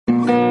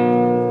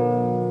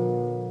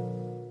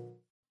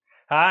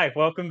Hi,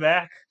 welcome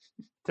back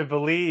to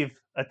Believe,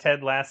 a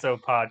Ted Lasso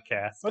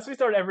podcast. Must we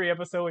start every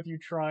episode with you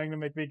trying to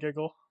make me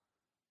giggle?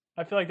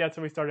 I feel like that's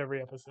how we start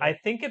every episode. I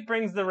think it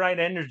brings the right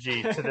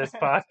energy to this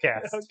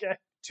podcast. Okay.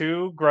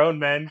 Two grown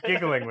men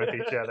giggling with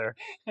each other.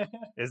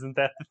 Isn't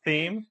that the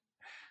theme?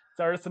 It's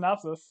our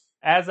synopsis.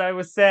 As I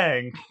was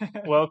saying,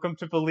 welcome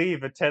to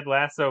Believe, a Ted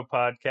Lasso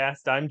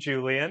podcast. I'm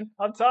Julian,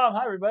 I'm Tom.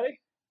 Hi, everybody.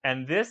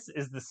 and this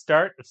is the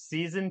start of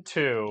season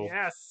 2.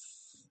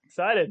 Yes.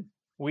 Excited.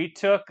 We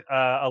took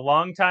a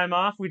long time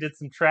off. We did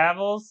some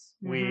travels.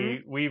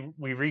 Mhm.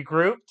 We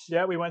regrouped.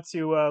 Yeah, we went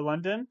to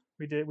London.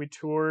 We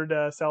toured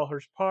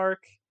Selhurst Park.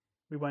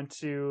 We went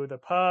to the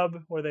pub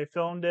where they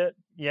filmed it.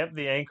 Yep,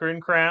 the Anchor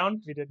and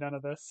Crown. We did none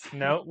of this.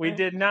 No, we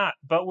did not.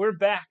 But we're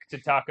back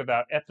to talk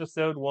about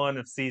episode 1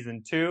 of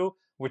season 2,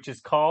 which is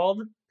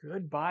called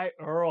Goodbye,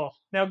 Earl.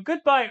 Now,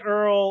 Goodbye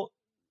Earl.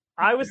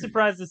 I was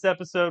surprised this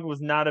episode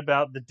was not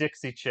about the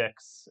Dixie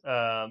Chicks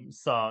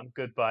song,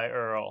 Goodbye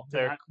Earl.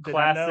 They're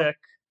classic.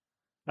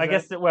 I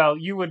guess that, well,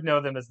 you would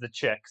know them as the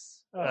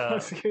Chicks.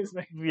 Excuse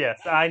me. Yes,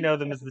 I know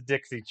them as the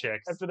Dixie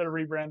Chicks. After their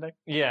rebranding.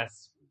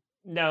 Yes.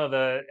 No,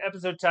 the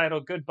episode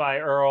title, Goodbye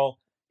Earl.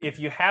 If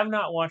you have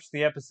not watched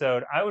the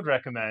episode, I would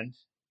recommend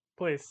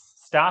Please.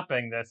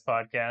 stopping this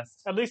podcast.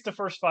 At least the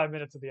first 5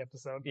 minutes of the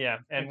episode. Yeah,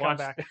 and come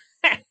watch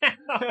back.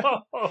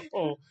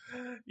 Oh,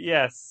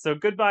 yes. So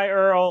Goodbye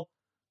Earl,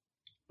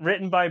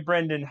 written by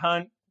Brendan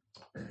Hunt.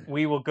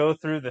 We will go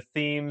through the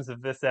themes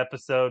of this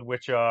episode,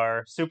 which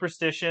are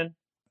superstition.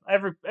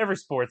 Every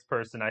sports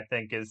person, I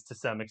think, is to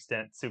some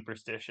extent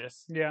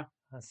superstitious. Yeah.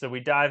 So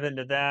we dive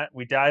into that.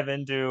 We dive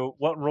into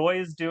what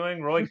Roy is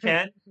doing. Roy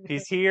Kent,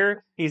 he's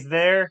here, he's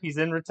there, he's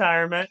in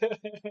retirement.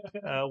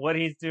 What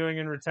he's doing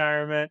in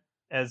retirement,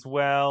 as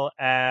well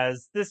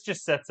as this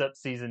just sets up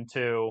season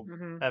 2.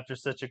 Mhm. After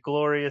such a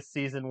glorious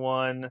season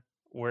 1,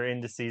 we're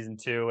into season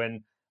 2.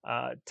 And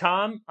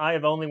Tom, I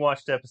have only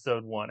watched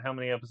episode 1. How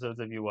many episodes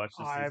have you watched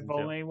this season? I've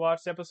only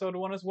watched episode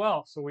 1 as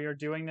well. So we are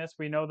doing this.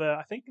 We know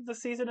I think the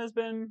season has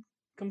been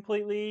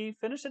completely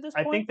finished at this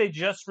point. I think they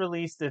just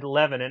released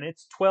 11, and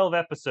it's 12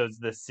 episodes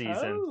this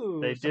season. Oh,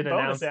 they some did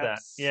announce that. bonus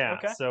eps. Yeah.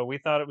 Okay. So we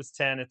thought it was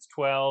 10. It's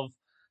 12.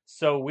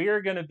 So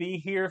we're going to be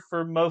here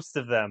for most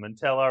of them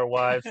until our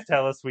wives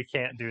tell us we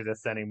can't do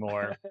this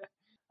anymore.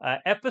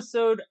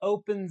 Episode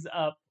opens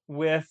up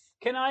with...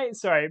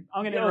 Sorry,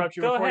 I'm going to interrupt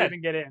you go before ahead. you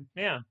even get in.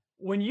 Yeah.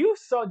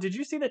 Did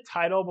you see the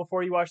title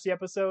before you watched the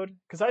episode?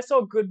 Because I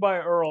saw Goodbye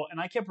Earl, and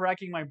I kept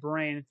racking my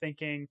brain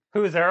thinking,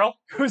 Who's Earl?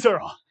 who's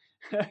Earl?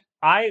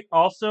 I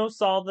also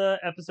saw the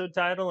episode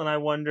title, and I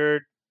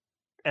wondered...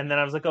 And then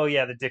I was like, oh,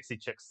 yeah, the Dixie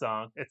Chicks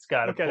song. It's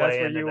got to play that's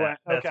where into you that. went.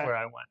 That's Okay. where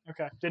I went.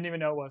 Okay, didn't even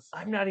know it was.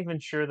 I'm not even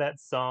sure that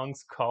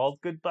song's called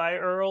Goodbye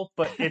Earl,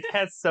 but it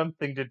has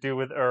something to do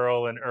with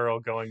Earl and Earl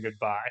going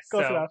goodbye.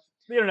 Close so, enough.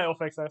 The internet will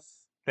fix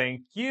us.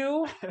 Thank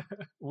you.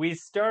 We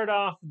start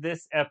off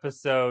this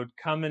episode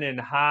coming in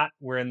hot.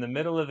 We're in the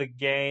middle of the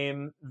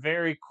game.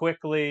 Very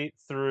quickly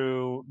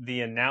through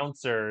the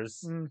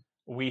announcers,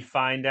 we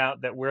find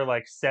out that we're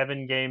like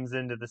 7 games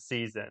into the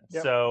season.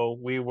 Yep. So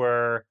we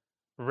were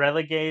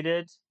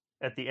relegated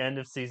at the end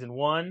of season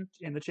 1.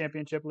 In the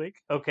Championship League.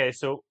 Okay,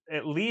 so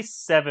at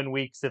least 7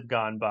 weeks have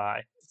gone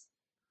by.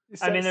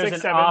 I mean, there's 6,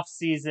 an 7. off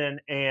season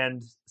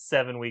and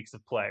 7 weeks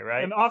of play,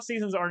 right? And off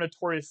seasons are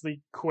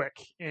notoriously quick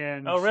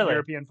in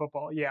European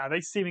football. Yeah,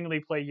 they seemingly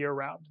play year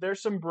round.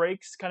 There's some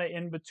breaks kind of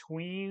in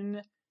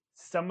between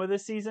some of the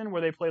season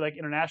where they play like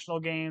international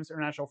games,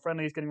 international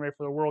friendlies, getting ready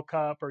for the World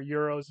Cup, or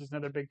Euros is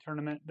another big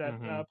tournament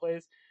that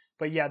plays.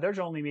 But yeah, there's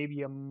only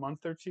maybe a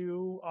month or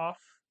 2 off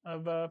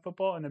of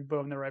football, and then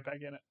boom, they're right back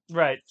in it.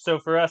 Right. So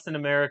for us in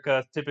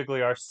America,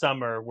 typically our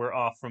summer we're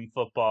off from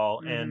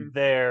football, and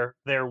their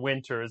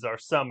winter is our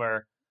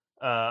summer.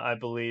 I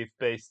believe,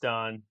 based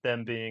on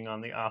them being on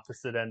the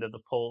opposite end of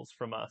the poles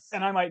from us.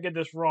 And I might get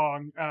this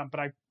wrong, but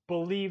I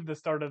believe the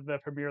start of the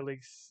Premier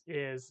League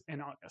is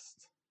in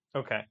August.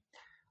 Okay.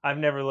 I've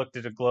never looked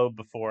at a globe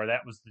before.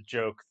 That was the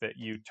joke that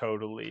you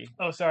totally...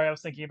 Oh, sorry. I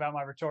was thinking about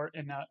my retort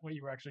and not what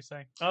you were actually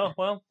saying. Oh,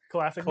 well.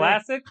 Classic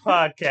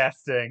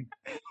podcasting.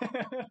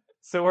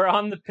 So we're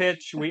on the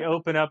pitch. We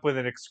open up with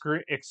an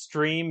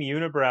extreme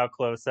unibrow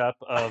close-up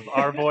of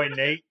our boy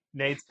Nate.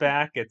 Nate's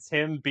back. It's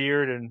him,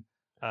 Beard,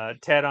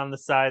 and Ted on the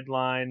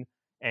sideline.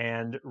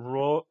 And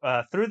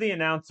through the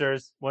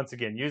announcers, once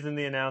again, using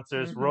the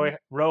announcers,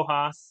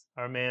 Rojas,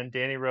 our man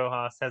Danny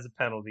Rojas, has a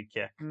penalty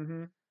kick.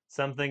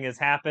 Something has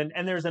happened.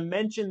 And there's a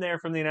mention there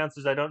from the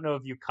announcers. I don't know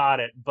if you caught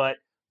it, but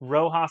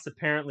Rojas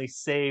apparently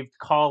saved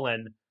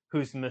Colin,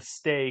 whose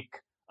mistake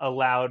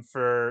allowed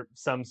for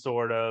some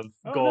sort of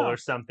goal or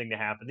something to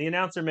happen. The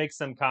announcer makes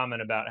some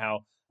comment about how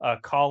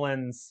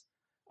Colin's,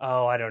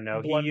 I don't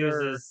know, he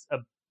uses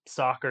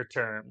soccer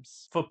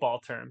terms,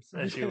 football terms,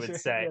 as you would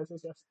say.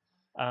 Yes.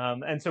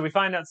 And so we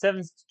find out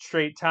 7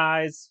 straight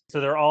ties. So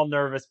they're all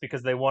nervous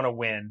because they want to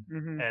win.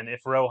 And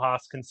if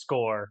Rojas can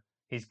score,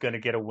 he's going to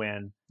get a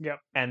win. Yep.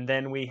 And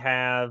then we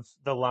have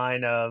the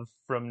line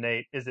from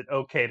Nate, is it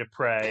okay to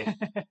pray?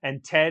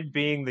 And Ted,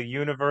 being the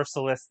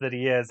universalist that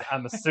he is,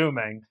 I'm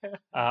assuming,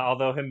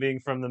 although him being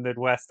from the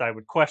Midwest, I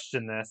would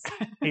question this.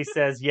 He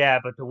says, yeah,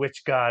 but to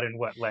which God in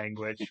what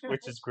language?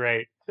 Which is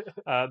great.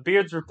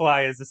 Beard's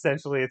reply is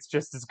essentially, it's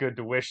just as good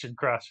to wish and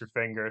cross your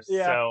fingers.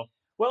 Yeah. So.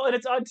 Well, and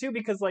it's odd too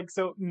because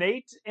so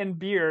Nate and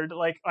Beard,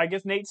 I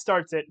guess Nate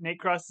starts it. Nate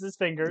crosses his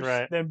fingers,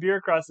 right. Then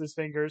Beard crosses his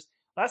fingers.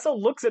 Lasso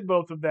looks at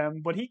both of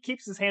them, but he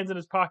keeps his hands in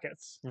his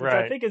pockets, which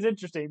I think is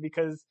interesting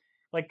because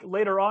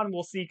later on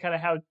we'll see kind of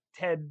how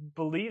Ted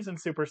believes in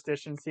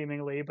superstition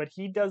seemingly, but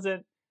he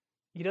doesn't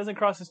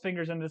cross his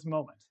fingers in this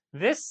moment.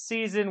 This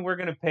season we're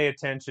going to pay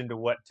attention to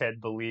what Ted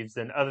believes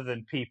in other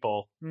than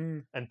people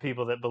and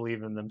people that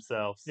believe in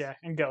themselves. Yeah,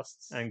 and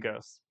ghosts.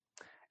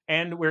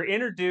 And we're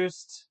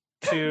introduced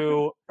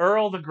to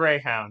Earl the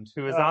Greyhound,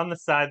 who is on the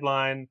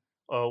sideline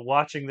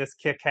watching this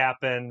kick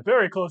happen.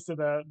 Very close to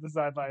the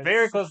sidelines.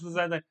 Very close to the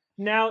sideline.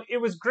 Now, it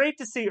was great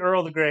to see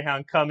Earl the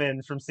Greyhound come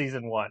in from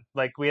season 1.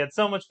 We had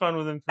so much fun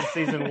with him from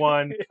season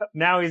 1. Yeah.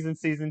 Now he's in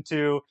season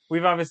 2.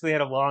 We've obviously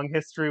had a long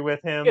history with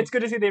him. It's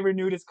good to see they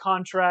renewed his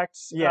contract.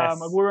 Yes.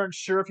 We weren't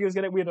sure if he was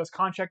we had those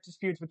contract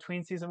disputes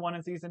between season 1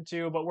 and season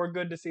 2, but we're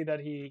good to see that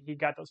he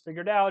got those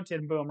figured out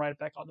and boom, right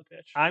back on the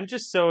pitch. I'm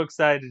just so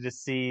excited to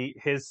see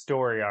his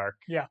story arc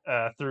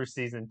through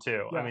season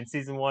 2. Yeah. I mean,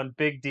 season 1,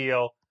 big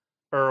deal.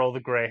 Earl the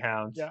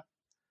Greyhound. Yeah.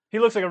 He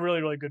looks like a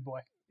really, really good boy.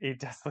 He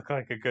does look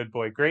like a good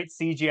boy. Great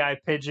CGI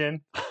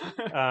pigeon.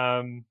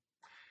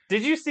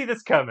 Did you see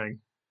this coming?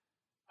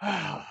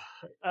 Yeah,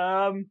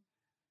 I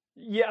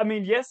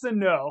mean, yes and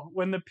no.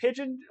 When the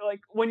pigeon,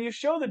 when you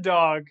show the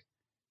dog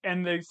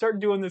and they start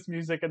doing this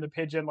music and the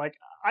pigeon,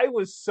 I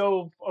was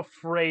so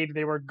afraid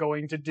they were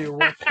going to do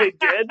what they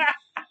did.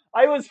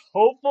 I was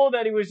hopeful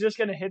that he was just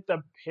going to hit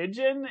the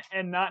pigeon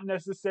and not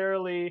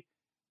necessarily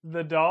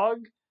the dog.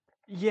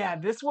 Yeah,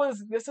 this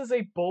is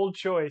a bold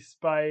choice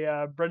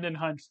by Brendan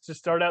Hunt to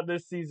start out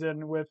this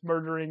season with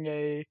murdering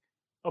a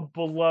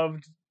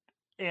beloved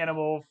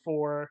animal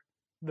for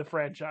the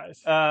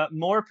franchise.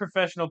 More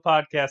professional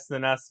podcasts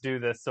than us do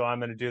this, so I'm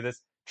going to do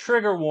this.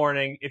 Trigger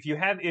warning: if you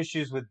have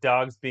issues with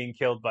dogs being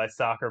killed by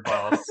soccer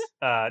balls,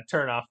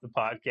 turn off the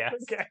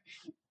podcast. Okay.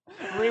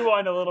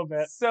 Rewind a little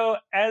bit. So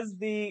as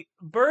the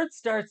bird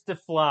starts to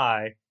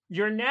fly,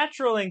 your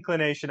natural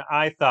inclination,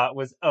 I thought,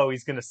 was,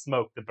 he's going to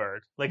smoke the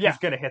bird. He's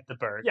going to hit the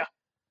bird. Yeah.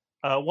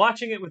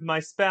 Watching it with my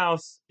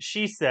spouse,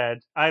 she said,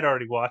 I'd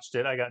already watched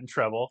it. I got in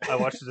trouble. I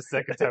watched it a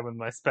second time with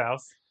my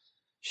spouse.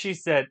 She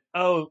said,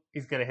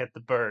 he's going to hit the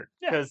bird.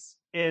 Because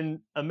in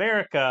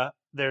America,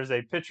 there's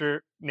a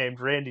pitcher named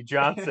Randy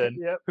Johnson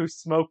who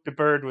smoked a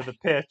bird with a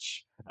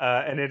pitch.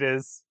 And it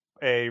is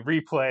a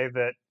replay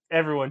that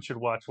everyone should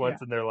watch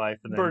once in their life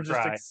and then bird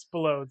just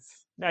explodes.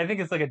 I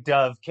think it's like a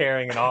dove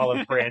carrying an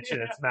olive branch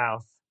in its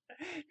mouth.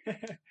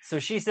 So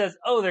she says,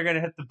 they're going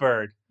to hit the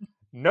bird.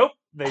 Nope,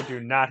 they do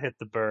not hit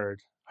the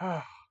bird.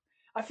 I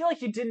feel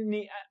like you didn't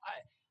need...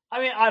 I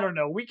mean, I don't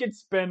know. We could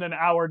spend an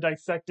hour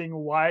dissecting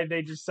why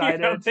they decided...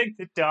 You don't think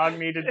the dog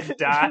needed to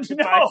die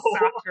by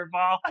soccer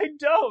ball? I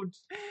don't.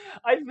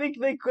 I think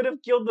they could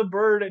have killed the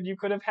bird and you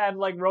could have had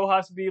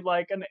Rojas be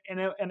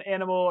an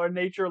animal or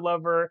nature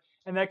lover,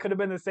 and that could have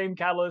been the same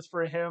catalyst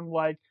for him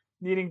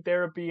needing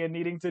therapy and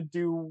needing to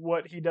do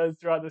what he does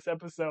throughout this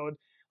episode.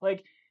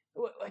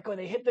 When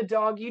they hit the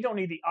dog, you don't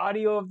need the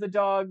audio of the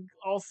dog.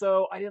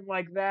 Also, I didn't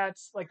like that.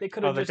 They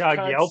could have the just dog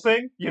cut.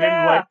 yelping. You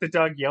didn't like the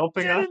dog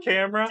yelping on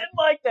camera. Didn't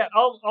like that.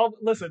 I'll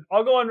listen.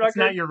 I'll go on record. It's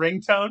not your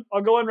ringtone.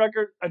 I'll go on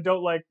record. I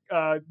don't like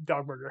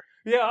dog murder.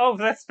 Yeah.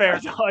 That's fair.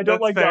 I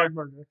don't like dog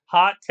murder.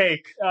 Hot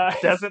take.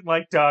 Doesn't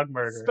like dog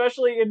murder,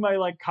 especially in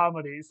my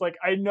comedies.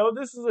 I know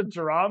this is a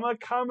drama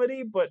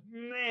comedy, but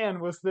man,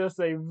 was this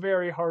a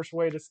very harsh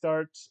way to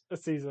start a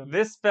season.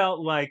 This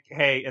felt like,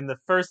 hey, in the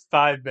first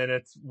 5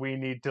 minutes, we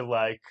need to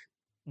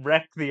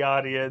wreck the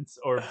audience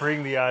or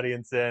bring the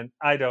audience in.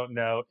 I don't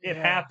know. It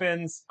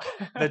happens.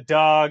 The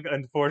dog,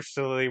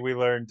 unfortunately, we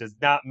learned, does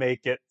not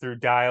make it through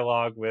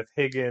dialogue with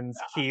Higgins,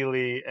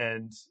 Keeley,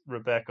 and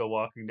Rebecca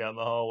walking down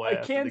the hallway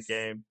after the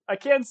game. I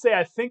can't say.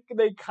 I think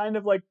they kind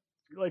of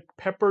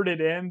peppered it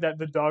in that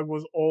the dog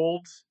was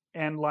old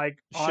and on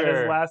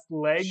his last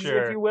legs,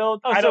 if you will.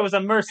 So it was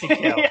a mercy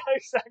kill. Yeah,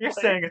 exactly. You're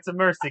saying it's a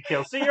mercy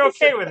kill, so you're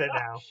okay with it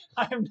now.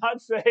 I'm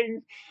not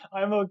saying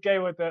I'm okay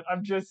with it.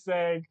 I'm just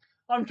saying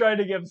I'm trying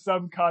to give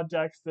some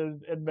context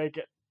and make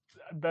it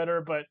better,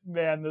 but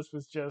man, this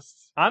was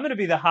just... I'm going to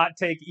be the hot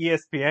take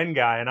ESPN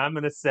guy, and I'm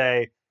going to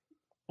say,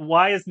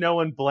 why is no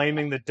one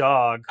blaming the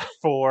dog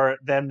for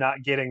them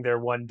not getting their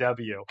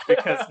 1W?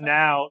 Because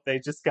now they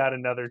just got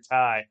another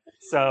tie.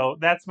 So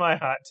that's my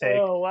hot take.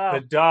 Oh, wow.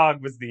 The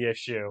dog was the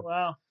issue.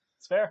 Wow.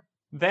 It's fair.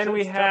 Then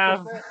we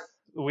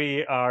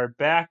are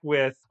back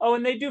with...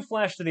 and they do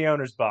flash to the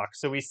owner's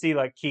box. So we see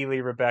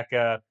Keeley,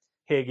 Rebecca,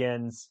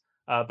 Higgins...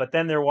 but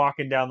then they're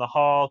walking down the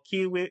hall.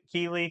 Keeley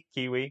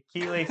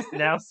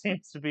now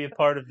seems to be a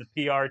part of the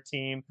PR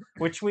team,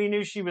 which we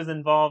knew she was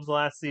involved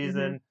last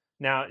season. Mm-hmm.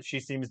 Now she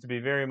seems to be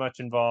very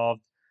much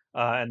involved.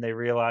 and they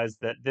realize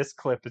that this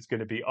clip is going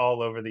to be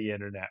all over the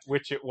internet,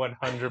 which it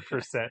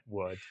 100%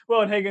 would.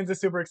 Well, and Higgins is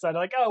super excited,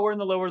 like, oh, we're in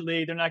the lower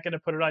league. They're not going to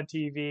put it on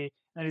TV.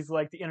 And he's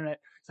like, the internet.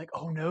 It's like,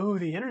 oh no,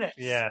 the internet.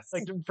 Yes.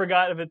 Like,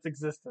 forgot of its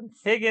existence.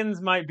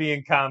 Higgins might be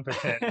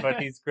incompetent,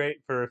 but he's great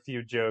for a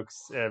few jokes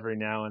every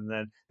now and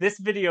then. This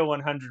video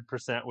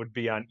 100% would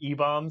be on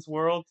E-Bomb's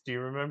World. Do you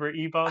remember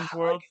E-Bomb's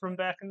World from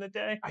back in the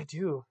day? I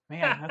do.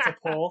 Man, that's a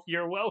pull.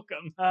 You're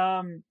welcome.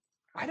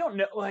 I don't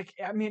know. Like,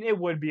 I mean, it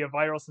would be a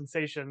viral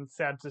sensation,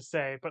 sad to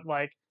say, but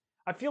like,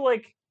 I feel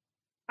like,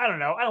 I don't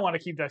know. I don't want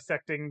to keep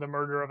dissecting the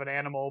murder of an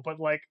animal, but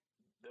like,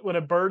 when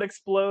a bird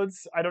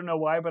explodes, I don't know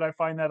why, but I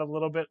find that a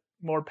little bit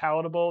more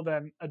palatable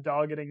than a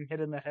dog getting hit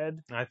in the head.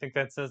 I think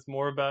that says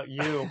more about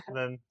you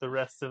than the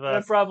rest of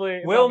us.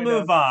 We'll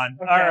move on.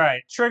 Okay. All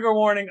right. Trigger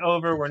warning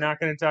over. We're not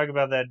going to talk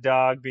about that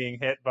dog being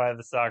hit by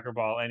the soccer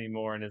ball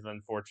anymore and his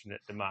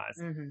unfortunate demise.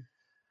 Mm-hmm.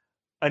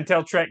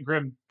 Until Trent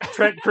Grimm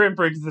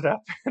brings it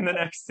up in the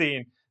next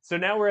scene. So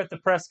now we're at the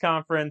press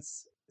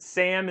conference.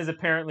 Sam is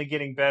apparently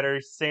getting better.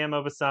 Sam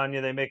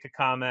Obasanya, they make a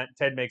comment.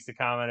 Ted makes a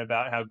comment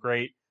about how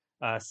great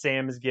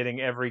Sam is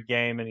getting every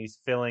game, and he's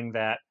filling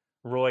that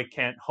Roy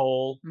Kent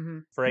hole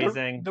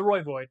phrasing. The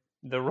Roy Void.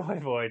 The Roy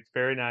Void.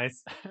 Very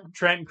nice.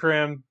 Trent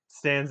Grimm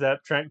stands up.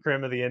 Trent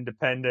Grimm of The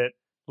Independent.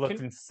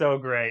 Looking so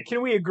great.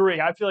 Can we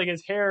agree? I feel like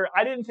his hair,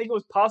 I didn't think it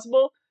was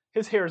possible.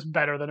 His hair is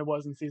better than it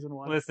was in season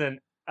 1. Listen,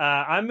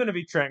 I'm going to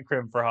be Trent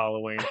Grimm for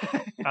Halloween.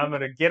 I'm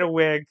going to get a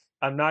wig.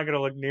 I'm not going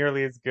to look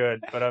nearly as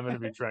good, but I'm going to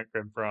be Trent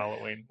Grimm for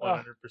Halloween,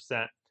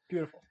 100%.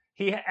 Beautiful.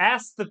 He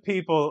asked the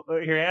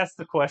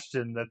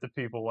question that the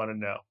people want to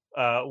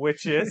know,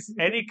 which is,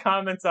 any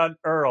comments on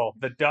Earl,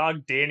 the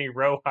dog Danny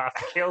Rojas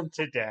killed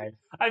today?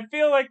 I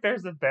feel like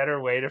there's a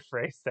better way to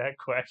phrase that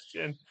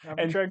question.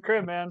 And Trent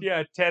Grimm, man.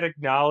 Yeah, Ted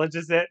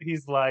acknowledges it.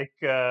 He's like,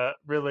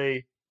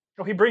 really...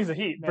 Oh, he brings the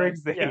heat, man.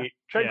 Brings the heat.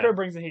 Trent Grimm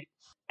brings the heat.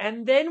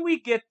 And then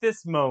we get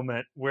this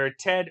moment where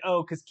Ted,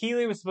 because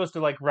Keeley was supposed to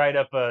like write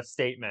up a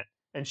statement,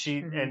 and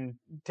and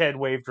Ted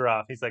waved her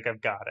off. He's like, I've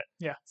got it.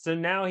 Yeah. So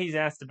now he's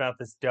asked about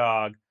this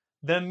dog.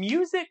 The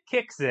music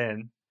kicks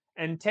in,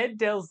 and Ted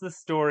tells the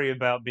story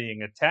about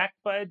being attacked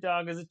by a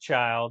dog as a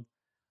child,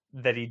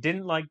 that he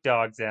didn't like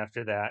dogs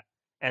after that,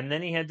 and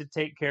then he had to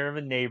take care of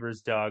a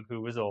neighbor's dog who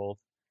was old,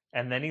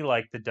 and then he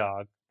liked the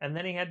dog, and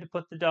then he had to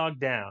put the dog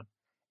down.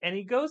 And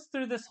he goes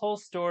through this whole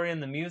story,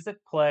 and the music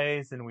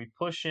plays, and we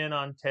push in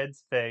on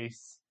Ted's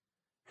face.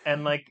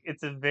 And, like,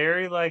 it's a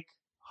very, like,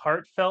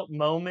 heartfelt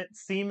moment,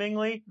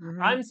 seemingly.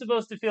 Mm-hmm. I'm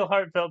supposed to feel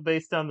heartfelt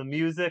based on the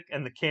music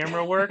and the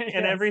camera work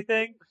and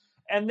everything.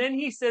 And then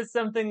he says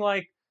something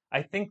like,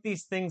 I think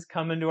these things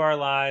come into our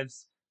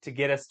lives to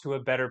get us to a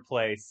better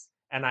place.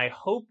 And I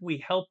hope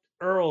we helped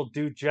Earl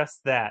do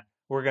just that.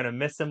 We're going to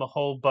miss him a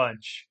whole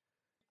bunch.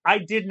 I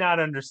did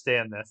not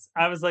understand this.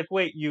 I was like,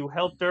 wait, you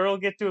helped Earl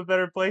get to a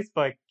better place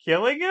by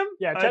killing him?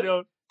 Yeah,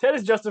 Ted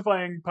is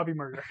justifying puppy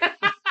murder.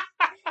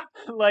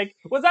 Like,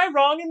 was I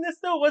wrong in this,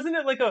 though? Wasn't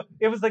it like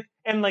it was like,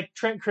 and like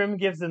Trent Grimm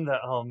gives him the,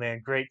 oh man,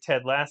 great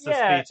Ted Lasso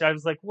speech. I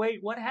was like, wait,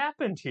 what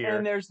happened here?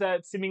 And there's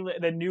that seemingly,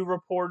 the new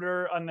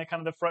reporter on the kind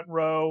of the front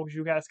row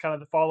who has kind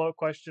of the follow-up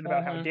question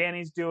about how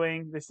Danny's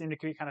doing. They seem to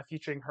be kind of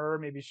featuring her.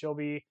 Maybe she'll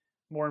be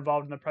more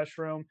involved in the press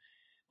room.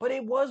 But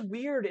it was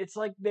weird. It's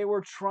like they were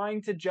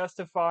trying to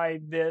justify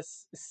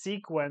this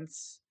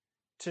sequence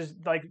to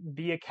like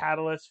be a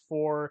catalyst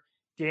for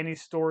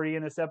Danny's story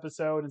in this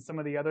episode and some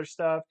of the other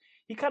stuff.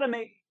 He kind of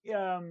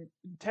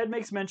Ted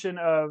makes mention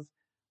of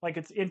like,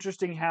 it's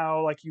interesting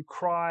how like you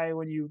cry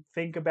when you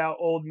think about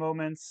old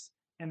moments,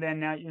 and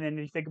then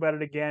you think about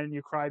it again and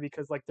you cry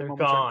because like the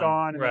moments are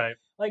gone. And right.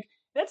 Like,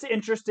 that's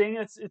interesting.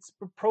 It's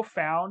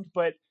profound,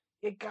 but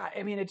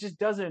it just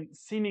doesn't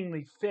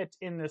seemingly fit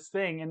in this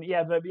thing. And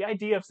yeah, the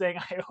idea of saying,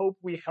 I hope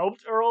we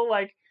helped Earl,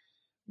 like,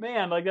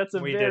 man, like that's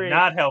we did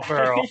not help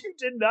Earl. You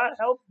did not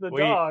help the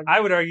dog. I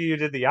would argue you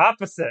did the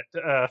opposite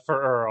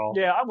for Earl.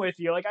 Yeah, I'm with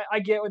you. Like, I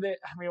get with it.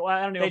 I mean, well,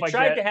 I don't know if I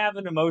tried to have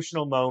an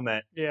emotional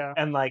moment. Yeah.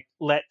 And like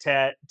let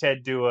Ted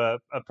do a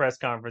press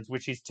conference,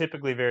 which he's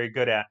typically very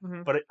good at.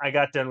 Mm-hmm. But I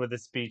got done with the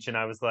speech and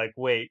I was like,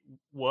 wait,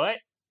 what?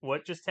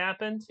 What just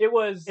happened? It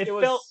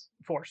felt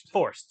forced.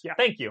 Forced. Yeah.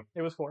 Thank you.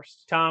 It was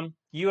forced. Tom,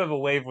 you have a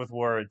wave with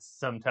words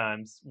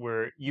sometimes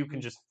where you can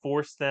just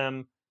force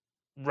them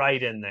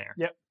right in there.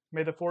 Yep.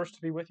 May the force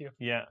be with you.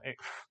 Yeah.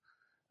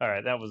 All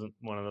right. That wasn't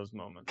one of those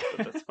moments,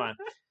 but that's fine.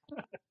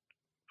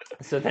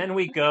 So then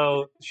we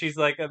go, she's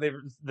like,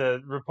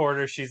 the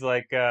reporter, she's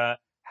like,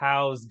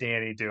 how's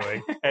Danny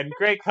doing? And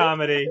great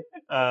comedy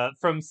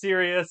from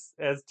Sirius,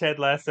 as Ted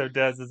Lasso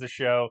does as a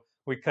show.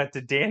 We cut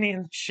to Danny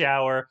in the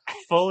shower,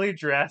 fully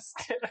dressed,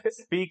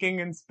 speaking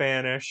in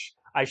Spanish.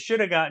 I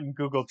should have gotten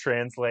Google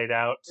Translate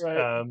out.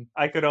 Right.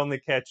 I could only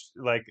catch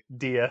like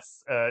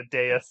Deus. I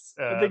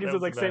think it's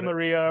like Saint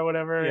Maria or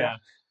whatever.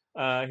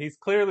 Yeah. He's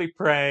clearly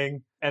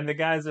praying, and the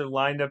guys are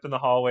lined up in the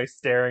hallway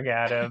staring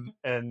at him.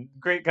 And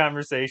great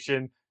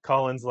conversation.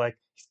 Colin's like,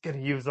 he's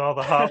gonna use all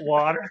the hot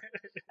water,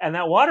 and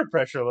that water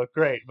pressure looked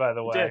great, by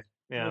the way.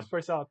 It was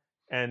pretty solid.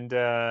 And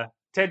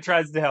Ted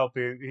tries to help.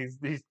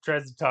 He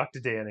tries to talk to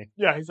Danny.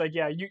 Yeah, he's like,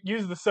 you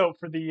use the soap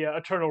for the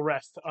eternal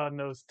rest on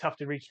those tough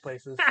to reach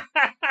places,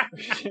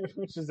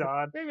 which is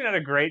odd. Maybe not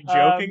a great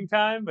joking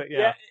time, but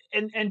yeah.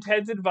 And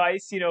Ted's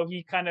advice,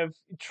 he kind of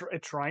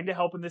trying to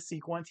help in this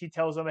sequence. He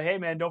tells him, hey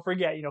man, don't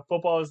forget,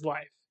 football is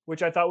life,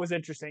 which I thought was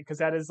interesting because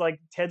that is like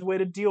Ted's way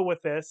to deal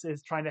with this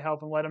is trying to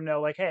help and let him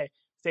know, like, hey,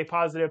 stay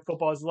positive.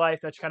 Football is life.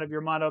 That's kind of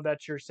your motto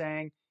that you're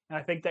saying. And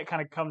I think that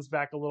kind of comes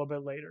back a little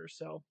bit later.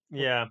 So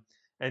yeah,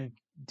 and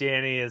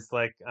Danny is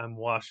like, I'm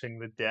washing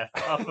the death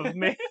off of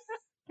me,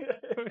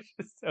 which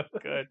is so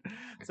good.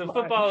 So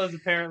football is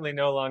apparently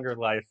no longer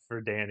life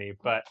for Danny,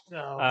 but it's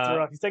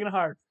rough. He's taking it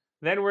hard.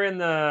 Then we're in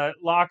the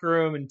locker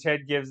room, and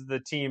Ted gives the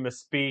team a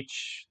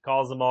speech,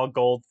 calls them all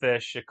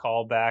goldfish, a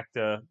callback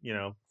to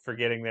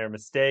forgetting their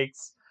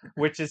mistakes,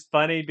 which is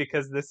funny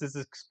because this is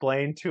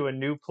explained to a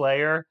new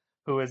player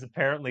who is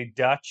apparently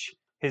Dutch.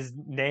 His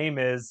name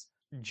is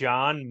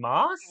John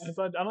Moss?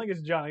 I don't think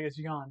it's John. I guess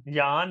Jan.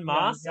 Jan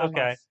Moss? Jan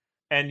okay. Moss.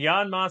 And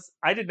Jan Moss,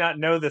 I did not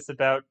know this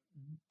about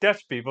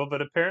Dutch people, but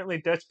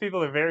apparently Dutch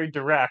people are very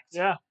direct.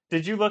 Yeah.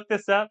 Did you look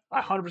this up?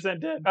 I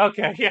 100% did.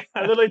 Okay, yeah.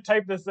 I literally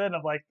typed this in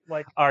of like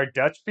are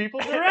Dutch people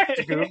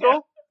direct?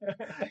 Google.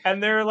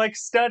 And there are like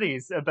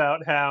studies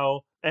about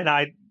how, and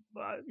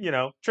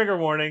trigger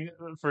warning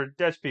for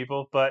Dutch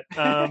people, but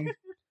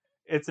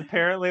it's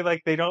apparently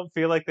like they don't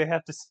feel like they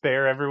have to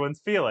spare everyone's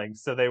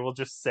feelings, so they will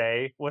just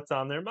say what's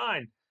on their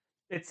mind.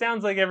 It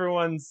sounds like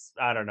everyone's,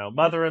 I don't know,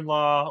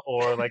 mother-in-law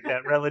or like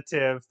that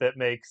relative that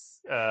makes,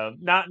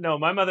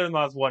 my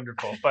mother-in-law is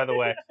wonderful, by the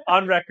way.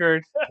 On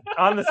record,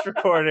 on this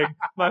recording,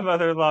 my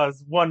mother-in-law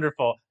is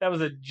wonderful. That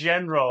was a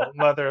general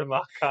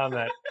mother-in-law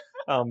comment.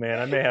 Oh man,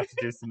 I may have to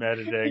do some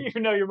editing.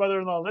 You know your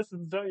mother-in-law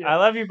listens, don't you? I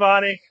love you,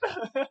 Bonnie.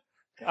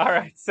 All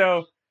right,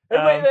 so.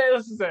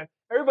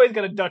 Everybody's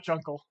got a Dutch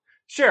uncle.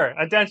 Sure,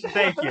 a Dutch,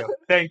 thank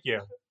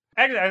you.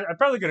 Actually, I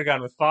probably could have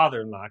gone with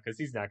father-in-law because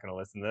he's not going to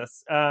listen to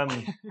this.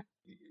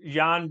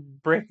 Jan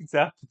brings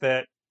up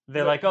that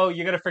they're like, oh,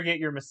 you got to forget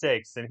your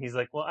mistakes. And he's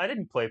like, well, I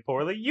didn't play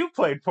poorly. You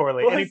played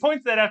poorly. And he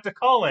points that out to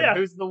Colin,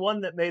 who's the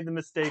one that made the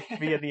mistake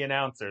via the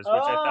announcers,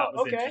 which I thought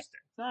was interesting.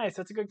 Nice.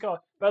 That's a good call.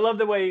 But I love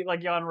the way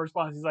like Jan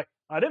responds. He's like,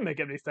 I didn't make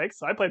any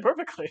mistakes. I played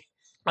perfectly.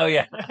 Oh,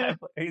 yeah.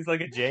 He's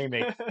like a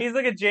Jamie. He's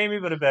like a Jamie,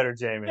 but a better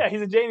Jamie. Yeah,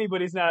 he's a Jamie,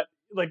 but he's not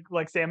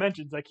like Sam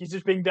mentions. Like, he's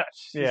just being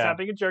Dutch. He's not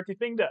being a jerk. He's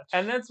being Dutch.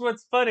 And that's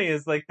what's funny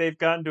is like they've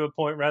gotten to a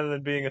point rather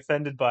than being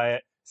offended by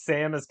it,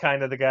 Sam is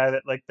kind of the guy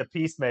that, like, the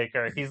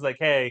peacemaker. He's like,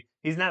 hey,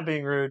 he's not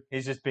being rude.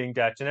 He's just being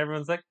Dutch. And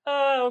everyone's like,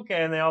 oh,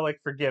 okay. And they all, like,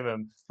 forgive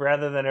him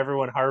rather than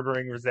everyone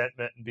harboring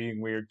resentment and being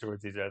weird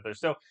towards each other.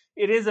 So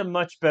it is a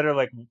much better,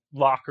 like,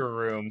 locker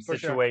room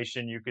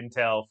situation. Sure. You can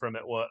tell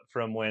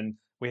from when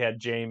we had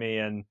Jamie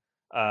and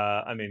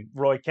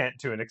Roy Kent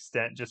to an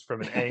extent, just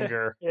from an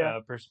anger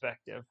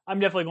perspective.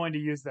 I'm definitely going to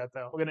use that,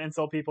 though. We're going to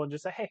insult people and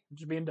just say, hey, I'm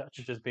just being Dutch.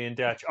 Just being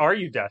Dutch. Are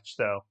you Dutch,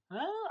 though?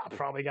 I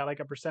probably got like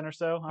 1% or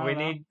so.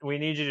 We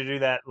need you to do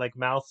that like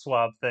mouth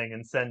swab thing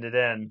and send it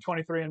in.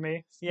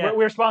 23andMe. Yeah.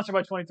 We're sponsored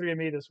by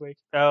 23andMe this week.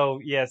 Oh,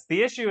 yes.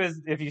 The issue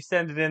is if you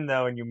send it in,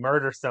 though, and you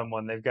murder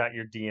someone, they've got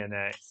your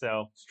DNA.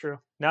 So it's true.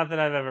 Not that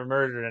I've ever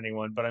murdered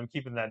anyone, but I'm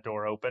keeping that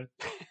door open.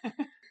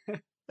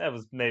 That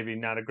was maybe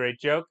not a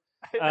great joke.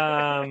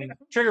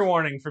 Trigger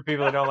warning for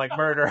people that don't like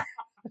murder.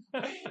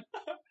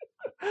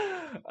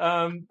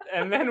 And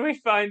then we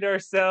find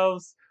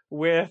ourselves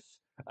with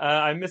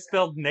I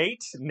misspelled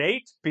Nate,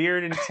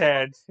 Beard, and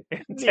Ted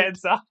in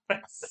Ted's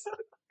office.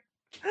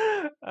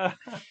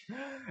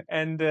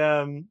 And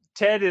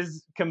Ted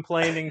is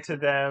complaining to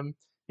them.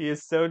 He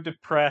is so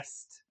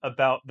depressed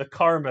about the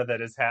karma that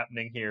is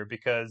happening here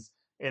because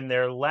in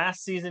their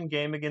last season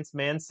game against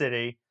Man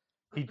City,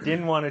 he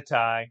didn't want to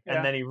tie,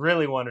 and then he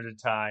really wanted to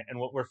tie. And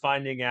what we're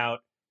finding out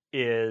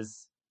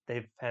is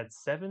they've had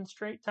 7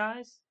 straight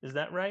ties. Is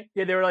that right?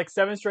 Yeah, they were like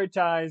 7 straight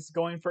ties,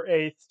 going for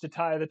 8th to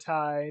tie the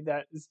tie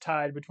that is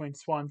tied between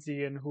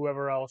Swansea and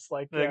whoever else.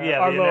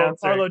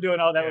 Arlo doing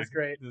all that was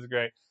great. This is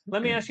great.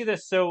 Let me ask you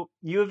this. So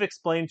you have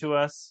explained to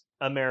us,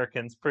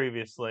 Americans,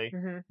 previously,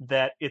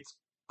 that it's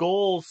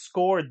goals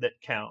scored that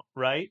count,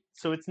 right?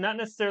 So it's not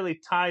necessarily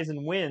ties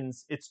and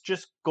wins, it's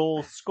just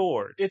goals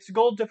scored. It's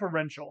goal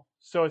differential.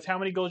 So it's how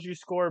many goals you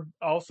score,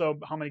 also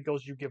how many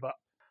goals you give up.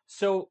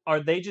 So are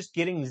they just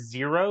getting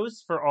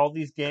zeros for all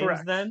these games?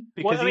 Correct. Then?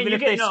 Because even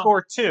if they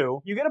score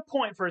 2... You get a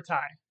point for a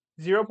tie.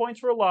 0 points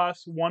for a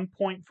loss, 1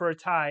 point for a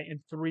tie, and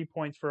 3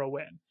 points for a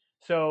win.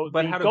 So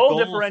the goal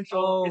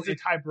differential is a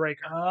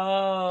tiebreaker.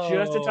 Oh.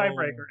 Just a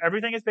tiebreaker.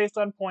 Everything is based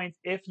on points.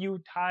 If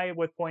you tie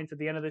with points at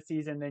the end of the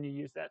season, then you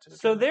use that to determine.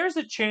 So there's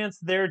a chance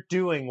they're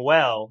doing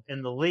well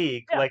in the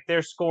league. Yeah. Like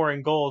they're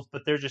scoring goals,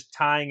 but they're just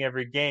tying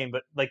every game.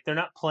 But like they're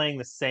not playing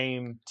the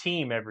same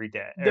team every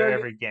day or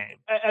every game.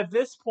 At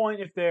this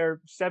point, if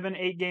they're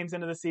 7-8 games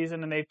into the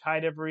season and they've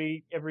tied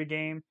every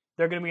game,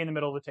 they're going to be in the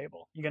middle of the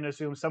table. You're going to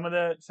assume some of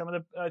the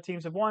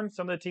teams have won,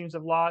 some of the teams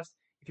have lost.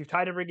 If you've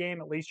tied every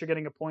game, at least you're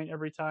getting a point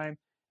every time.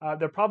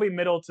 They're probably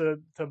middle to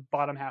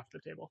bottom half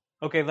of the table.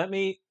 Okay, let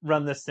me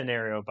run this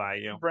scenario by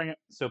you. Bring it.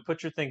 So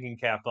put your thinking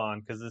cap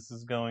on, because this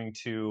is going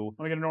to...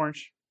 Let me get an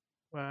orange.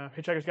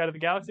 Hitchhiker's Guide to the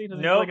Galaxy?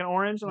 Doesn't Nope. feel like an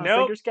orange on a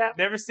thinker's cap?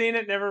 Never seen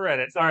it, never read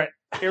it. Sorry. All right,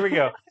 here we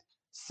go.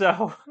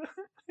 So...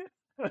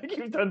 I think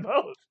you've done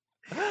both.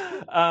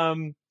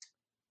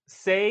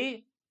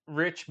 Say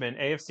Richmond,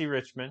 AFC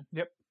Richmond,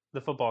 yep,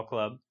 the football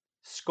club,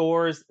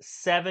 scores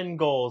 7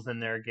 goals in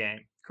their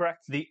game.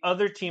 Correct. The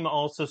other team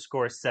also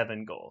scores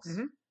 7 goals.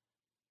 Mm-hmm.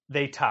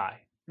 They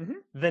tie. Mm-hmm.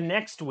 The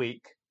next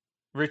week,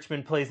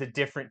 Richmond plays a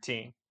different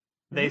team.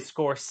 They Mm-hmm.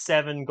 score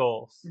 7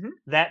 goals. Mm-hmm.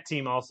 That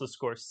team also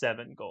scores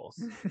 7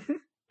 goals.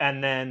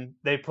 And then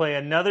they play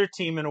another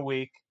team in a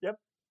week. Yep.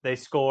 They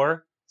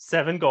score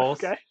 7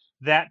 goals. Okay.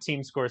 That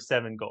team scores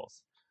 7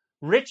 goals.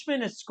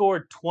 Richmond has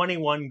scored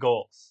 21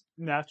 goals.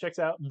 Math checks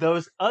out.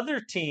 Those other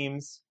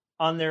teams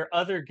on their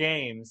other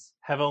games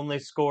have only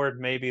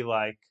scored maybe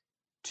like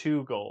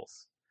 2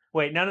 goals.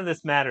 Wait, none of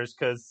this matters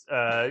because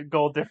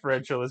goal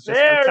differential is just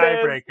for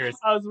tiebreakers.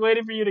 I was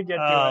waiting for you to get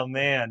to it. Oh,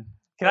 man.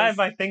 Can I have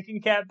my thinking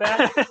cap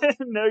back?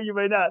 No, you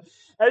may not.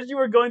 As you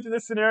were going through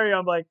this scenario,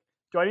 I'm like,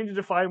 do I need to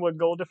define what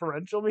goal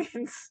differential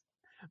means?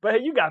 But hey,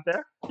 you got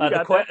there.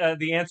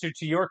 The answer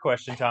to your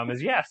question, Tom,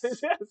 is yes.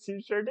 Yes,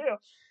 you sure do.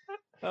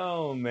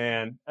 Oh,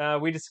 man.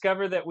 We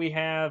discover that we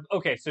have...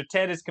 Okay, so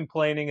Ted is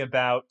complaining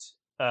about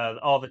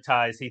all the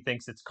ties. He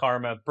thinks it's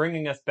karma,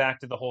 bringing us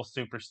back to the whole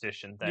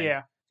superstition thing.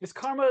 Yeah. Is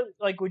karma,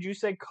 would you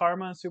say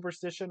karma and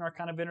superstition are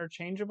kind of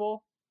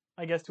interchangeable,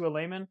 I guess, to a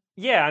layman?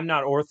 Yeah, I'm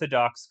not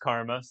orthodox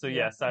karma, so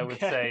yes, I would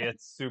say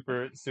it's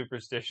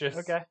superstitious.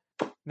 Okay.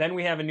 Then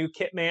we have a new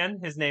kit man.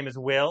 His name is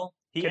Will.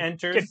 He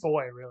enters... Kid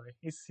boy, really.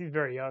 He's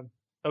very young.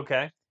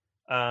 Okay.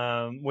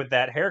 With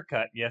that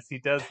haircut, yes, he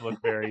does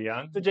look very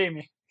young. It's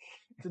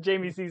a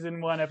Jamie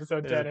season 1,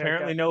 episode 10 There's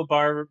apparently haircut.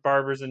 no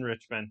barbers in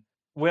Richmond.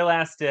 Will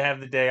asked to have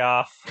the day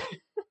off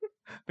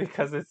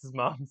because it's his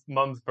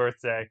mom's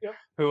birthday, yep.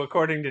 Who,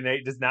 according to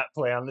Nate, does not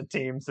play on the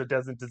team, so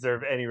doesn't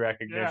deserve any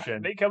recognition.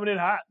 Yeah, Nate coming in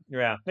hot.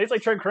 Yeah. Nate's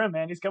like Trent Krim,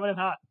 man. He's coming in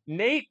hot.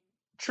 Nate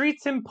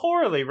treats him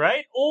poorly,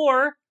 right?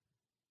 Or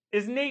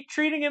is Nate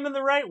treating him in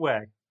the right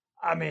way?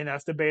 I mean,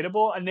 that's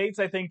debatable. Nate's,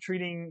 I think,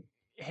 treating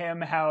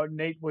him how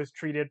Nate was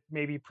treated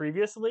maybe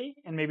previously,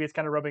 and maybe it's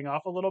kind of rubbing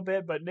off a little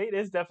bit, but Nate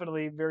is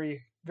definitely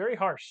very, very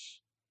harsh.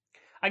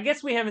 I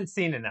guess we haven't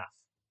seen enough.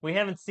 We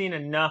haven't seen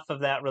enough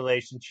of that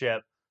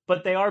relationship,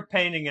 but they are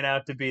painting it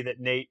out to be that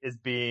Nate is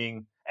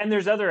being, and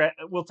there's other,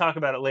 we'll talk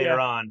about it later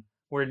on,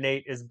 where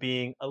Nate is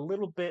being a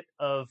little bit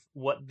of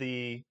what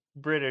the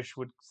British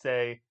would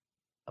say,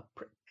 a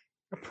prick.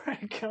 A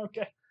prick,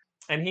 okay.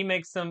 And he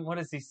makes some, what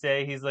does he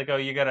say? He's like, oh,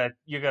 you gotta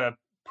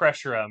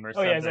pressure him or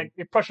something. Oh yeah, he's like,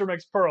 pressure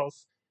makes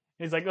pearls.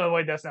 He's like, oh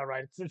wait, that's not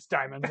right. It's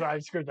diamonds. I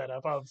screwed that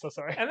up. Oh, I'm so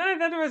sorry. And then I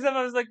thought to myself,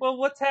 I was like, well,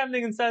 what's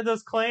happening inside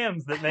those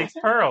clams that makes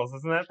pearls?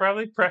 Isn't that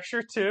probably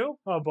pressure too?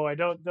 Oh boy,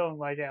 don't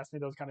ask me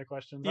those kind of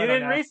questions. You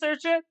didn't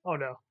research it? Oh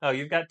no. Oh,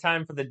 you've got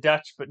time for the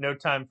Dutch, but no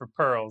time for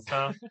pearls,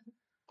 huh?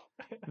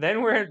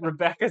 Then we're at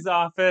Rebecca's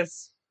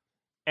office.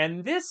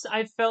 And this,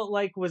 I felt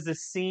like, was a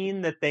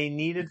scene that they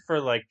needed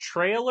for,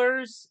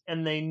 trailers,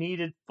 and they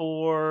needed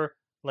for,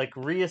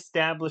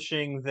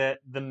 reestablishing that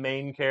the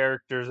main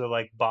characters are,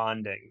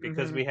 bonding.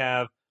 Because we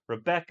have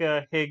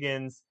Rebecca,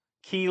 Higgins,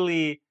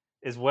 Keeley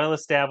is well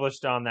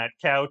established on that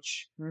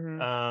couch.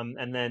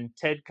 And then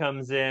Ted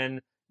comes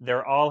in.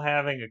 They're all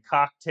having a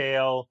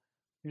cocktail.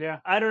 Yeah.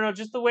 I don't know,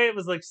 just the way it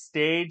was,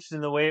 staged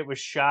and the way it was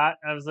shot,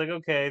 I was like,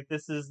 okay,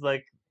 this is,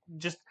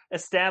 just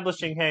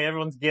establishing, hey,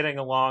 everyone's getting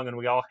along and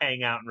we all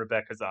hang out in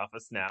Rebecca's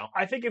office now.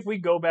 I think if we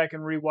go back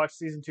and rewatch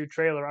season 2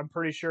 trailer, I'm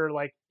pretty sure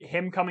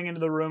him coming into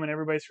the room and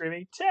everybody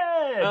screaming,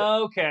 Ted!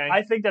 Okay.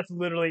 I think that's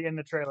literally in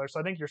the trailer, so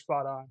I think you're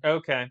spot on.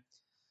 Okay.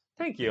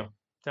 Thank you,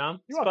 Tom.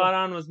 You're spot welcome.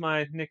 On was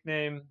my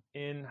nickname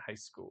in high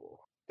school.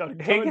 Don't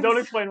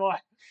explain why.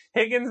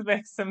 Higgins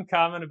makes some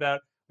comment about,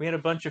 we had a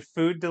bunch of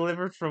food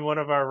delivered from one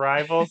of our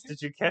rivals.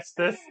 Did you catch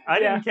this? I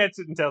didn't catch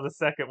it until the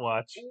second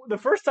watch. The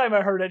first time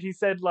I heard it, he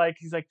said,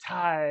 he's like,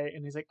 Tide.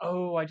 And he's like,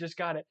 oh, I just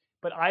got it.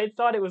 But I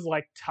thought it was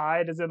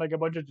Tide as in a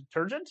bunch of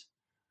detergent.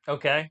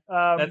 Okay.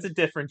 That's a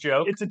different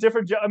joke. It's a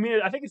different joke. I mean,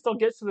 I think it still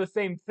gets to the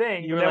same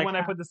thing. But then when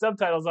I put the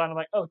subtitles on, I'm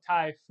like, oh,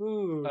 Thai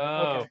food.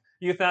 Oh. Okay.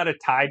 You thought a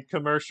Tide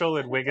commercial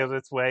had wiggled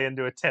its way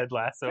into a Ted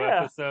Lasso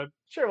episode?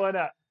 Sure, why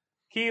not?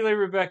 Keeley,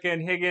 Rebecca,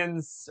 and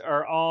Higgins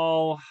are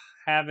all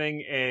having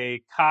a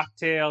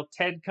cocktail.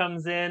 Ted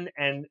comes in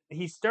and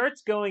he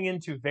starts going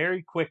into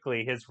very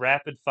quickly his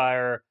rapid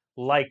fire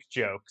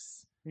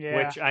jokes,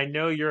 which I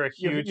know you're a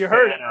huge you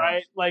heard fan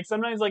it, right?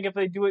 Sometimes if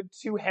they do it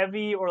too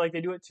heavy or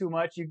they do it too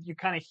much, you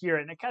kind of hear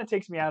it and it kind of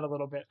takes me out a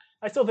little bit.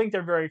 I still think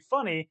they're very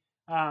funny,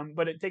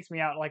 but it takes me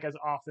out as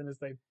often as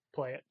they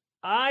play it.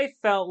 I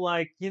felt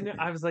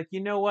I was like, you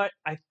know what?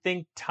 I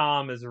think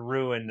Tom has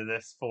ruined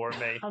this for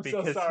me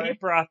because he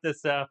brought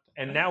this up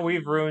and now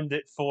we've ruined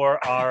it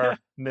for our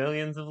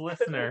millions of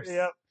listeners.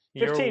 Yep.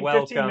 You're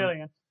welcome. 15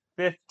 million.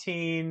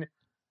 15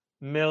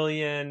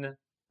 million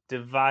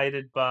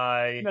divided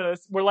by... No,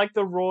 we're like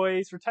the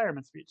Roy's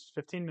retirement speech.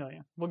 15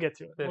 million. We'll get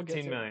to it.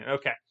 15 million.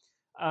 Okay.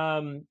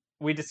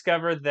 we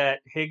discovered that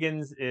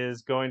Higgins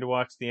is going to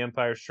watch The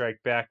Empire Strike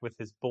Back with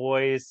his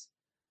boys,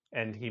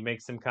 and he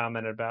makes some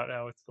comment about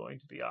how it's going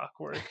to be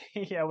awkward.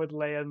 Yeah, with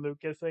Leia and Luke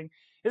kissing.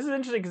 This is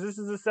interesting because this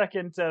is the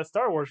second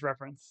Star Wars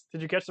reference.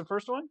 Did you catch the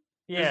first one?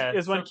 Yeah,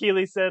 is when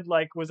Keeley said,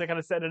 like, was I kind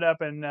of setting it up,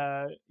 and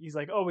he's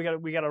like, "Oh,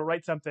 we gotta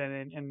write something,"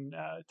 and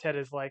Ted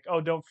is like,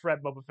 "Oh, don't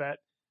fret, Boba Fett."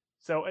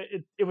 So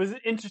it was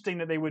interesting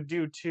that they would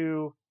do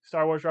two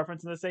Star Wars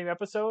references in the same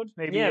episode.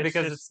 Maybe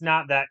because it's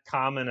not that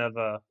common of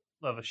a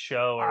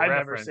show or I've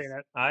reference. never seen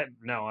it. I've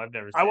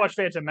never seen I watched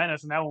Phantom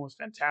Menace, and that one was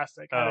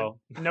fantastic. Oh,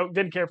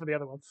 didn't care for the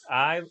other ones.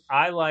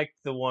 I liked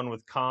the one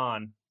with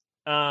Khan.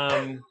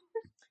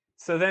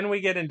 So then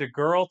we get into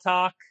girl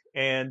talk,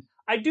 and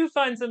I do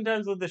find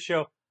sometimes with the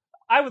show,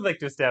 I would like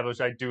to establish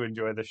I do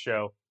enjoy the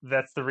show.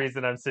 That's the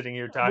reason I'm sitting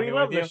here talking with you. We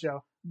love the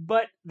show.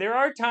 But there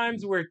are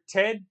times where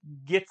Ted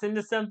gets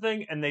into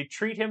something and they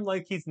treat him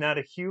like he's not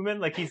a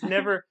human, like he's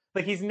never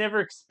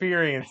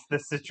experienced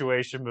this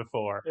situation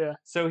before. Yeah.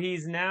 So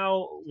he's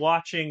now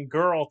watching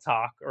Girl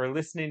Talk or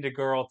listening to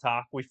Girl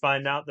Talk. We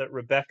find out that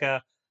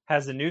Rebecca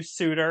has a new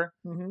suitor,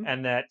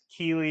 and that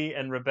Keeley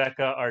and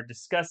Rebecca are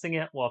discussing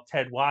it while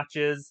Ted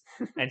watches,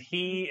 and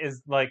he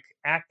is like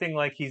acting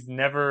like he's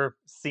never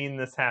seen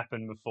this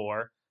happen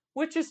before,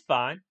 which is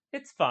fine.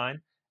 It's fine.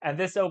 And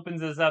this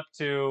opens us up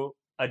to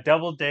a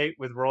double date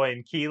with Roy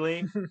and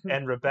Keeley,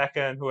 and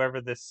Rebecca and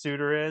whoever this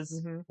suitor is.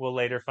 We'll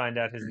later find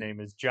out his name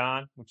is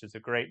John, which is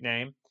a great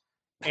name.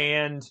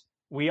 And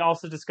we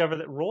also discover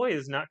that Roy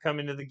is not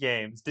coming to the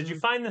games. Did you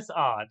find this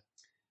odd?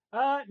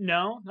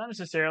 No, not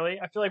necessarily.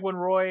 I feel like when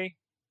Roy,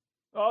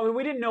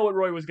 we didn't know what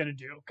Roy was going to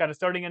do. Kind of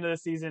starting into the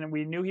season, and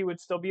we knew he would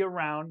still be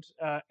around.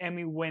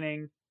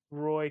 Emmy-winning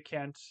Roy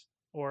Kent,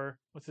 or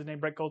what's his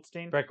name, Brett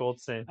Goldstein.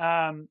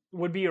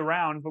 Would be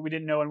around, but we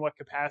didn't know in what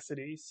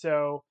capacity.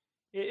 So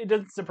it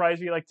doesn't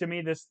surprise me. Like, to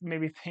me, this made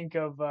me think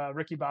of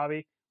Ricky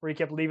Bobby, where he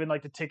kept leaving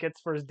like the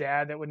tickets for his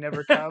dad that would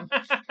never come.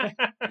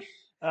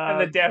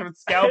 And the dad would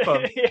scalp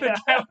him. Yeah. The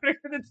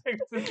dad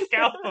would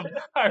scalp him.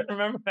 I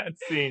remember that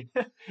scene.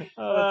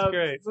 Oh, that's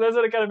great. So that's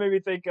what it kind of made me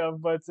think of.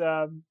 But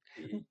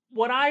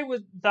what I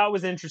thought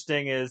was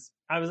interesting is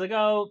I was like,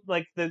 oh,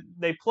 like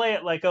they play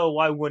it like, oh,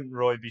 why wouldn't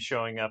Roy be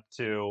showing up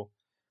too?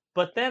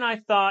 But then I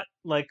thought,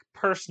 like,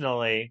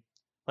 personally,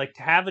 like,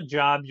 to have a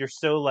job you're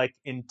so like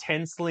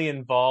intensely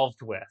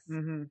involved with,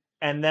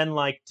 and then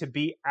like to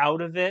be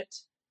out of it,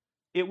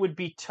 it would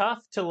be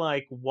tough to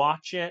like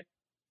watch it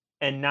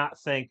and not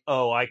think,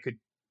 oh, I could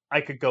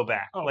go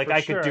back. Like,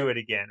 I could do it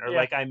again. Or,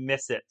 like, I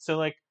miss it. So,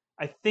 like,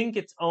 I think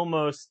it's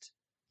almost,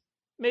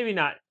 maybe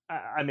not,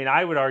 I mean,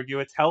 I would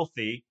argue it's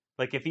healthy.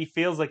 Like, if he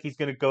feels like he's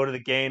going to go to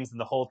the games and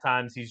the whole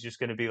time he's just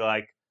going to be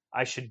like,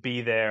 I should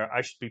be there.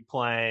 I should be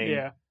playing.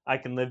 Yeah. I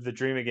can live the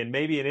dream again.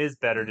 Maybe it is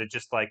better to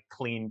just, like,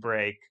 clean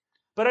break.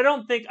 But I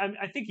don't think,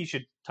 I think he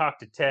should talk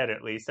to Ted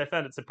at least. I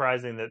found it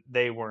surprising that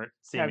they weren't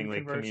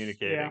seemingly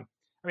communicating. Yeah.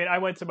 I mean, I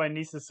went to my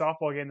niece's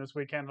softball game this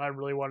weekend, and I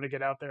really wanted to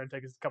get out there and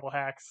take a couple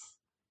hacks.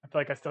 I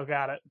feel like I still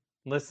got it.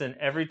 Listen,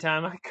 every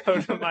time I go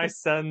to my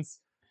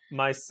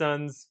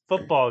son's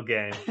football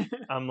game,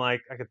 I'm like,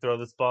 I could throw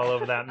this ball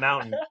over that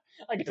mountain.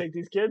 I could take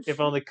these kids.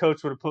 If only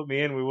Coach would have put me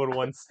in, we would have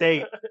won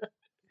state.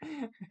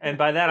 And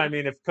by that, I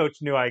mean if Coach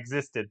knew I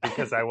existed,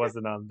 because I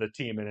wasn't on the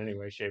team in any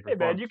way, shape, or form.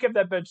 Hey, man, you kept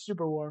that bench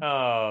super warm.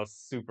 Oh,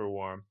 super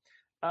warm.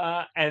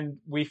 And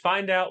we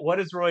find out, what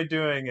is Roy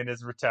doing in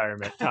his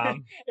retirement,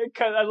 Tom?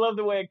 I love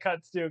the way it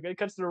cuts, too. It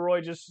cuts to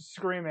Roy just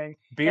screaming.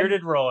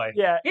 Bearded Roy.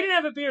 Yeah. He didn't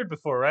have a beard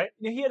before, right?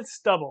 He had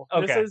stubble.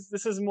 Okay.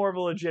 This is more of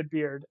a legit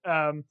beard.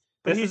 But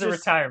this is a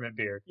retirement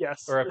beard.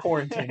 Yes. Or a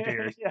quarantine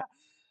beard.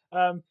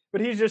 Yeah. But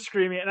he's just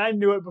screaming, and I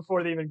knew it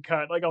before they even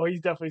cut. Like, oh,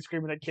 he's definitely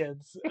screaming at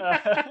kids.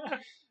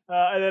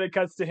 And then it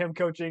cuts to him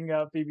coaching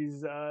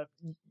Phoebe's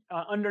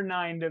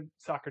under-9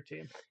 soccer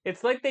team.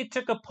 It's like they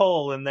took a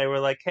poll and they were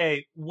like,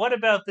 hey, what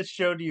about this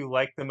show do you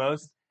like the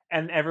most?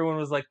 And everyone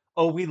was like,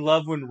 oh, we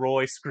love when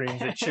Roy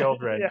screams at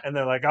children. And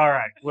they're like, all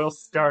right, we'll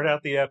start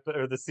out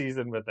the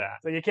season with that.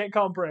 So you can't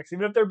call them pricks.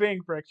 Even if they're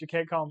being pricks, you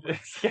can't call them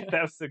pricks. Yeah,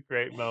 that's a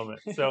great moment.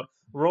 So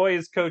Roy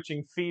is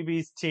coaching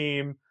Phoebe's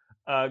team.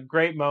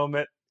 Great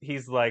moment.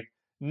 He's like,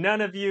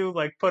 none of you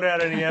like put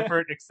out any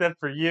effort except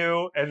for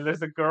you. And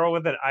there's a girl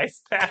with an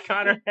ice pack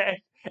on her head,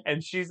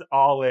 and she's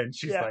all in.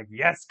 She's like,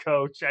 yes,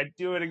 coach, I'd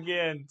do it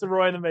again. It's a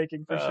Roy in the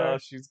making for sure. Oh,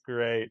 she's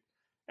great.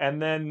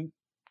 And then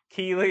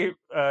Keeley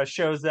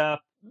shows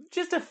up.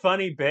 Just a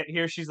funny bit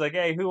here. She's like,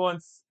 hey, who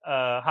wants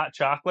hot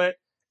chocolate?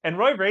 And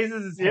Roy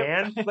raises his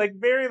hand, like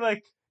very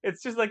like,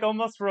 it's just like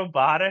almost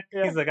robotic.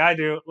 He's like, I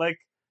do. Like,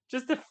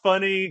 just a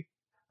funny,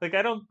 like,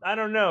 I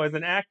don't know. As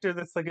an actor,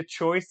 that's like a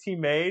choice he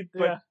made,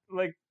 but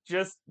like,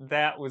 just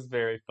that was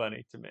very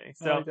funny to me.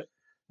 So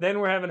then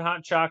we're having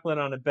hot chocolate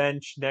on a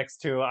bench next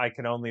to, I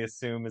can only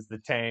assume, is the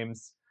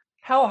Thames.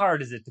 How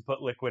hard is it to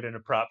put liquid in a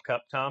prop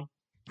cup, Tom?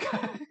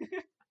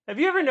 Have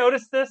you ever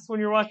noticed this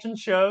when you're watching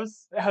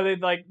shows? How they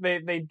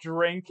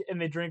drink, and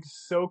they drink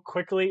so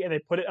quickly, and they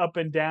put it up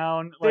and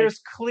down. Like,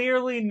 there's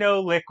clearly no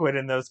liquid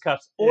in those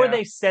cups, or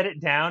they set it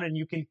down, and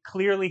you can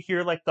clearly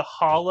hear like the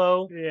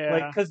hollow,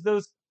 like, because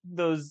those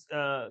those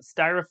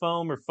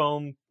styrofoam or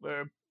foam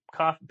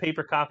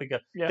paper coffee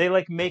cup, Yeah. they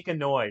like make a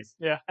noise.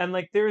 Yeah. And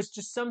like there's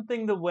just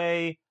something the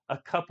way a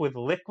cup with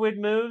liquid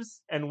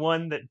moves and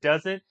one that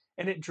doesn't,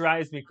 and it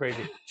drives me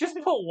crazy. Just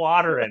put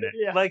water in it.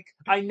 Yeah. Like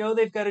I know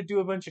they've got to do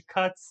a bunch of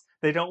cuts.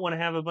 They don't want to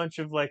have a bunch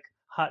of like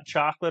hot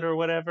chocolate or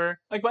whatever.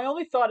 Like my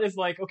only thought is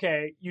like,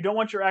 okay, you don't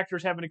want your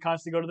actors having to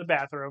constantly go to the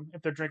bathroom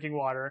if they're drinking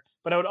water.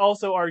 But I would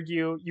also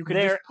argue you could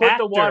just put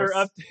the water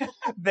up.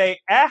 They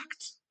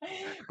act.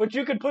 But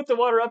you could put the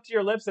water up to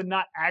your lips and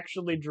not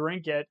actually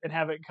drink it and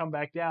have it come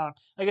back down.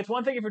 Like it's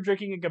one thing if you're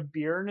drinking like a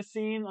beer in a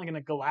scene, like in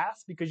a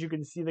glass, because you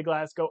can see the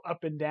glass go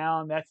up and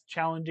down. That's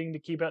challenging to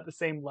keep it at the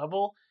same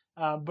level.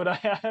 But I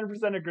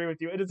 100% agree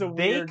with you. It is a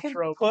weird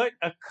trope. They can put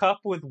a cup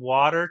with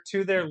water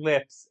to their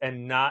lips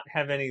and not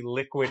have any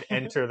liquid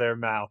enter their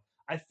mouth.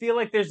 I feel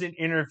like there's an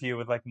interview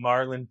with like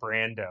Marlon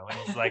Brando, and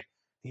he's like,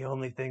 the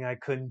only thing I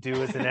couldn't do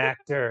as an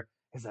actor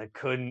is I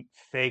couldn't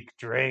fake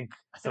drink,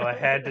 so I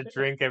had to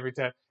drink every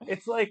time.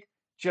 It's like,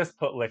 just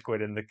put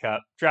liquid in the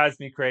cup. Drives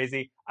me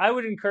crazy. I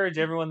would encourage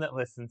everyone that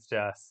listens to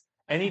us,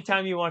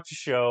 anytime you watch a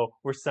show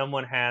where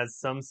someone has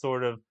some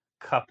sort of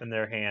cup in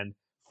their hand,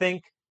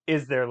 think,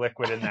 is there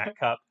liquid in that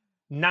cup?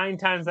 9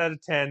 times out of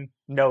 10,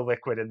 no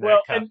liquid in that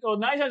cup. 9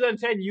 times out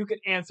of 10, you can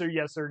answer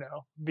yes or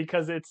no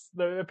because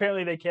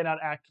apparently they cannot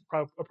act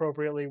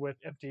appropriately with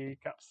empty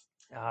cups.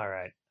 All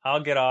right,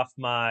 I'll get off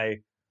my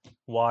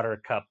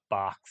water cup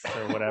box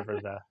or whatever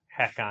the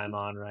heck I'm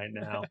on right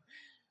now.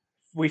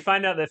 We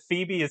find out that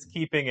Phoebe is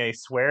keeping a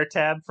swear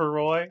tab for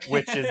Roy,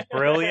 which is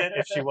brilliant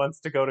if she wants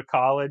to go to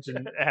college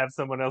and have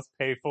someone else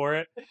pay for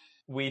it.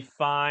 We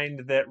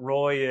find that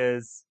Roy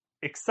is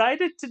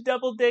excited to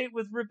double date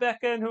with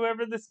Rebecca and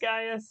whoever this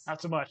guy is.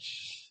 Not so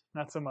much.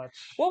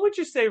 What would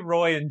you say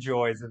Roy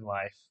enjoys in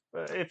life?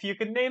 If you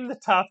could name the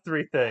top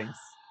 3 things.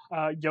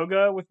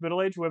 Yoga with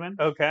middle-aged women.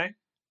 Okay.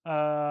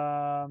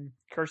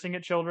 Cursing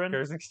at children.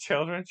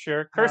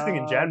 Sure. Cursing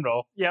in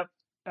general. Yep.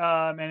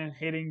 And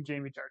hating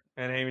Jamie Jordan.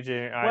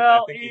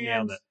 I think he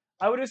nailed it.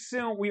 I would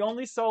assume we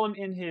only saw him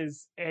in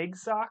his egg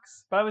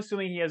socks, but I'm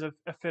assuming he has an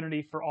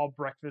affinity for all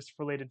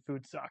breakfast-related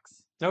food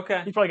socks.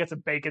 Okay. He probably gets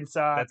some bacon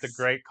socks. That's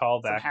a great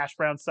callback. Some hash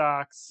brown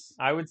socks.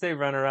 I would say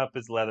runner-up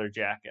is leather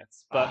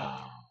jackets, but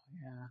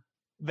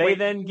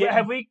yeah.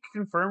 Have we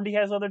confirmed he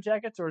has leather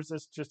jackets, or is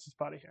this just his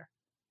body hair?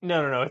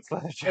 No, it's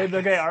leather jackets.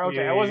 Okay,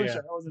 I wasn't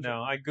sure.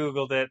 No, I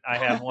Googled it. I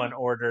have one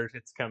ordered.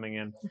 It's coming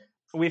in.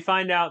 We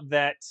find out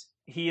that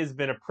he has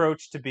been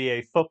approached to be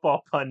a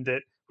football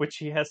pundit, which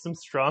he has some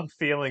strong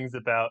feelings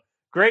about.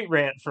 Great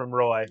rant from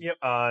Roy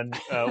on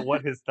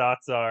what his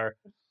thoughts are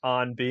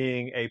on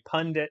being a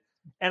pundit.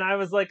 And I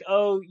was like,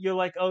 you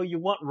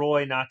want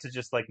Roy not to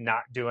just like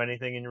not do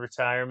anything in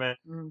retirement.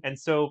 Mm. And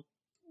so,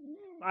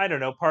 I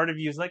don't know, part of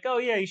you is like, oh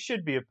yeah, he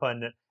should be a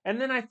pundit.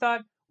 And then I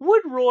thought,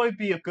 would Roy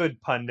be a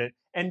good pundit?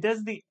 And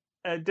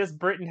does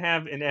Britain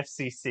have an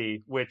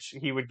FCC, which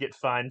he would get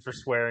fined for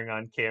swearing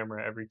on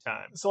camera every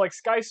time? So like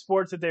Sky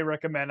Sports that they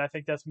recommend, I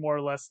think that's more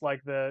or less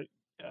like the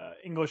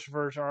English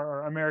version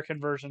or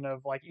American version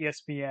of like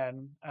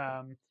ESPN.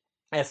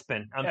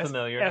 ESPN, I'm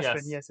familiar.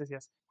 ESPN, yes.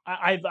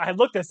 I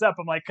looked this up.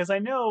 I'm like, because I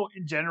know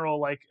in general,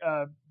 like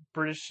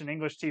British and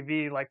English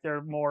TV, like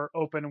they're more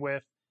open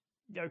with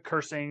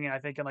cursing, I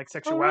think, and like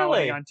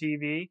sexuality on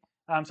TV.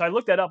 So I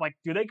looked that up. Like,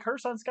 do they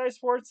curse on Sky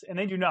Sports? And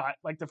they do not.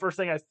 Like the first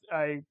thing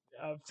I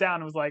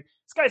found was like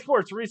Sky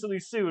Sports recently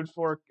sued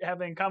for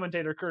having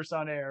commentator curse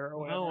on air. Or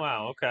whatever. Oh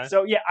wow, okay.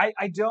 So yeah,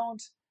 I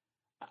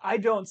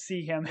don't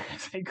see him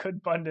as a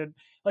good pundit.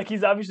 Like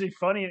he's obviously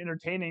funny and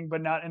entertaining,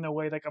 but not in the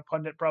way like a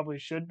pundit probably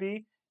should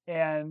be.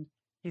 And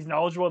he's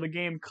knowledgeable of the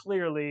game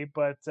clearly,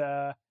 but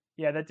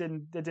yeah, that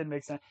didn't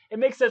make sense. It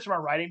makes sense from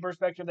a writing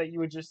perspective that you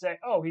would just say,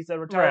 oh, he's a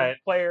retired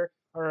player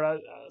or a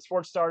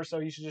sports star, so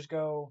he should just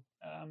go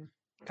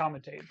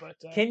commentate. But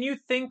can you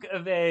think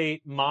of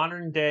a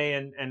modern day,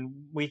 and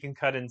we can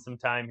cut in some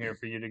time here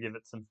for you to give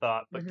it some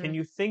thought, but can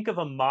you think of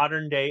a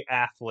modern day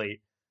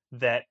athlete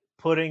that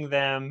putting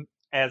them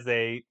as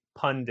a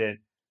pundit,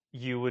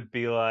 you would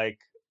be like,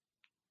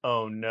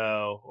 oh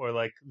no, or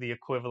like the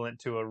equivalent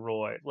to a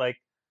Roy, like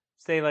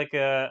say like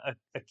a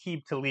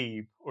Aqib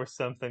Talib or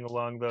something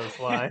along those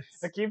lines.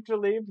 Aqib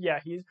Talib, yeah,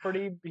 he's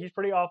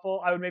pretty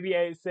awful. I would maybe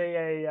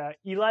say a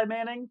Eli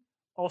Manning,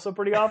 also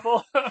pretty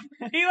awful.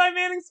 Eli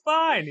Manning's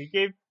fine. He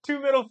gave 2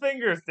 middle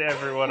fingers to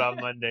everyone on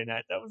Monday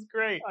night. That was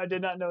great. I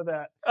did not know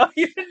that. Oh,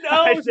 you didn't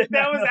know?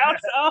 That was out.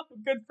 Oh,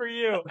 good for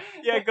you.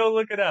 Yeah, go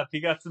look it up. He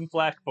got some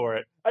flack for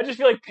it. I just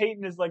feel like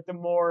Peyton is like the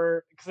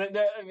more, because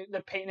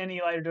the Peyton and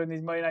Eli are doing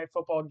these Monday Night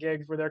Football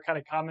gigs where they're kind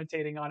of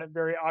commentating on it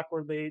very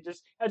awkwardly.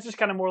 That's just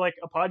kind of more like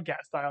a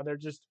podcast style. They're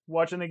just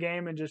watching the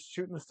game and just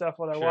shooting the stuff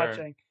while they're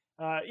watching.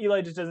 Eli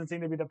just doesn't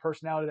seem to be the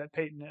personality that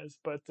Peyton is,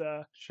 but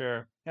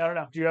sure. I don't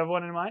know. Do you have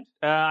one in mind?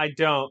 I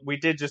don't. We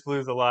did just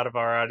lose a lot of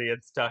our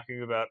audience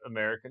talking about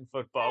American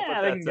football,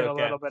 but they can get a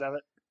little bit of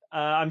it.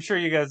 I'm sure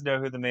you guys know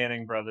who the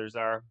Manning brothers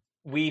are.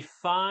 We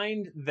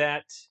find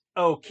that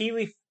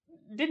Keely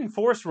didn't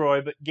force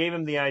Roy, but gave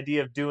him the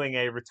idea of doing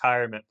a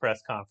retirement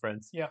press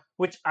conference. Yeah.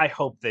 Which I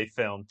hope they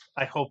filmed.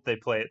 I hope they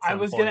play it. I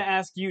was going to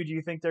ask you, do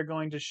you think they're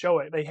going to show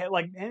it? They had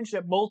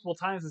mentioned it multiple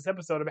times this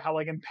episode about how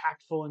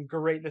impactful and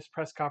great this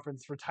press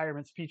conference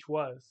retirement speech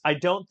was. I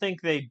don't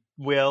think they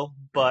will,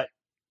 but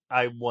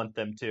I want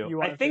them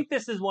to. I think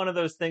this is one of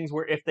those things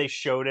where if they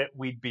showed it,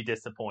 we'd be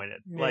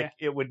disappointed. Yeah.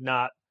 It would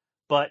not.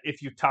 But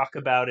if you talk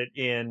about it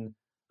in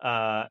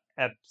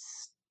absentia,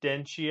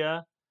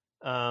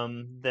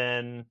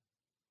 then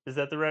is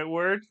that the right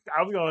word?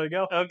 I was going to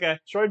go. Okay.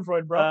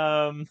 Schadenfreude,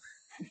 bro.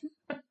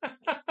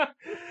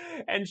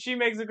 And she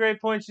makes a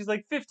great point. She's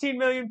like, 15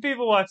 million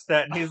people watch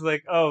that. And he's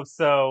like, oh,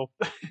 so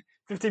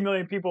 15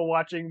 million people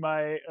watching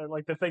my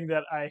the thing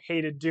that I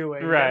hated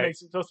doing. Right. That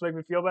makes it supposed to make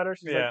me feel better.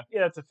 She's like,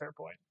 yeah, that's a fair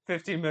point.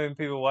 15 million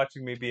people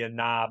watching me be a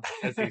knob,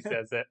 as he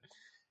says it.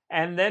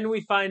 And then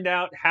we find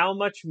out how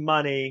much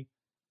money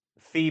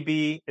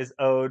Phoebe is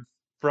owed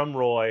from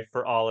Roy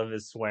for all of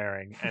his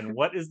swearing. And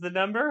what is the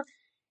number?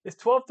 It's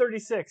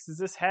 1236. Does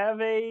this have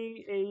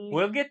a...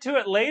 We'll get to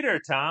it later,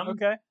 Tom.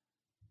 Okay.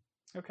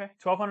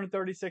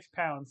 1,236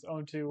 pounds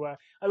owed to...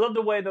 I love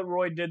the way that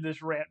Roy did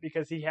this rant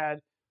because he had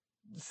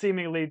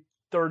seemingly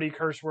 30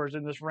 curse words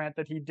in this rant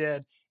that he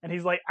did. And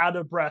he's out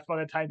of breath by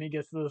the time he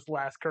gets to this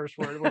last curse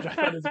word, which I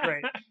thought is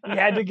great. He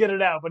had to get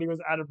it out, but he was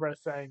out of breath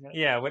saying it.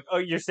 Yeah.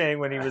 You're saying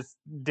when he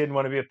didn't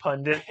want to be a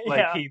pundit?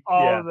 Yeah, it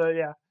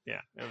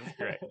was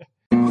great.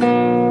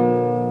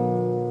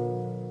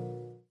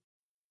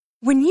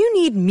 When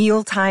you need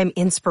mealtime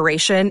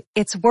inspiration,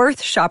 it's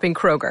worth shopping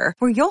Kroger,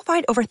 where you'll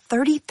find over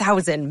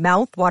 30,000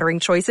 mouth-watering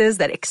choices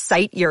that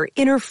excite your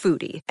inner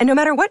foodie. And no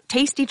matter what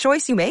tasty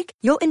choice you make,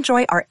 you'll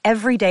enjoy our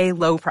everyday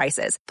low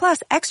prices,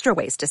 plus extra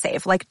ways to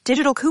save, like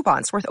digital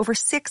coupons worth over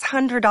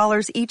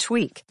 $600 each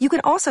week. You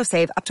can also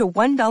save up to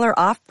 $1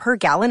 off per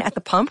gallon at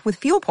the pump with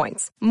fuel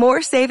points.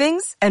 More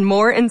savings and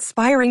more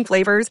inspiring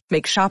flavors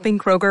make shopping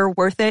Kroger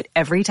worth it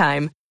every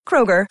time.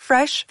 Kroger,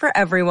 fresh for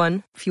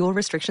everyone. Fuel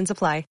restrictions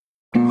apply.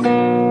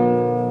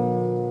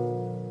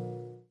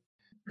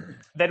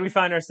 Then we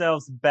find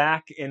ourselves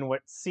back in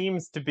what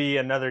seems to be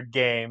another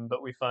game,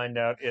 but we find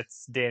out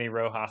it's Danny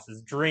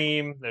Rojas's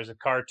dream. There's a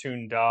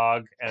cartoon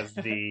dog as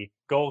the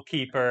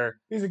goalkeeper.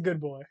 He's a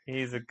good boy.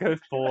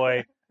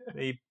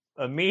 He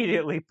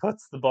immediately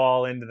puts the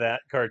ball into that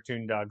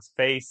cartoon dog's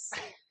face,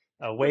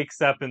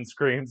 wakes up and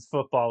screams,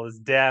 "Football is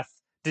death."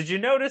 Did you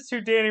notice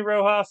who Danny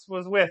Rojas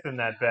was with in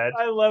that bed?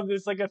 I love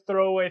this, a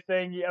throwaway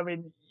thing. I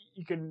mean,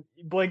 you can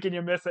blink and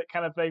you miss it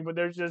kind of thing, but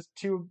there's just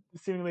two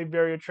seemingly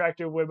very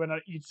attractive women on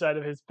each side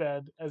of his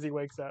bed as he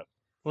wakes up.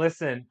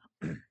 Listen,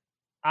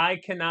 I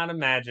cannot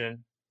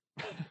imagine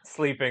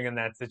sleeping in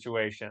that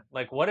situation.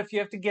 What if you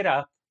have to get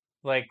up?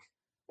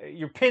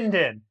 You're pinned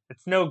in.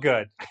 It's no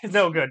good. It's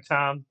no good,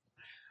 Tom.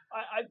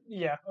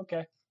 Yeah,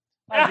 okay.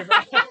 I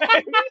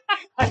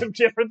have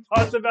different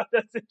thoughts about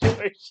that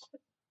situation.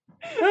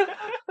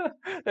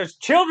 There's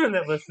children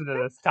that listen to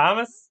this,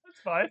 Thomas. That's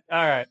fine.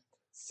 All right.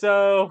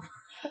 So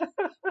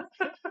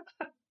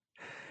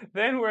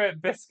then we're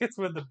at Biscuits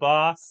with the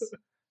Boss,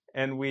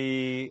 and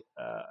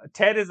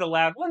Ted is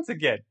allowed, once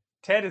again,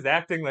 Ted is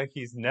acting like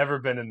he's never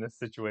been in this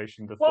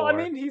situation before. Well, I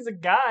mean, he's a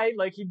guy.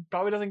 He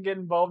probably doesn't get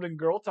involved in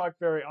girl talk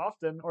very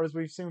often, or as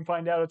we soon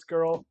find out, it's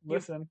girl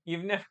listen.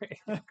 You've never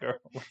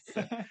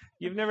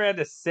had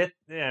to sit.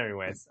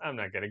 Anyways, I'm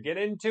not going to get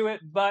into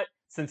it, but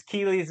since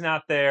Keeley's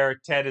not there,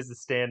 Ted is a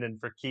stand-in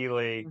for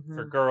Keeley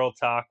for girl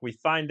talk. We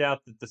find out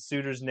that the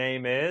suitor's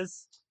name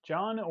is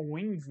John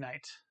Wings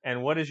Night.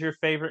 And what is your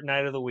favorite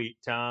night of the week,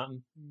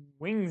 Tom?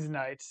 Wings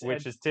Night.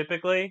 Which is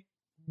typically?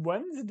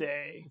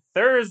 Wednesday.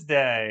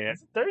 Thursday.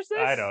 Is it Thursdays?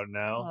 I don't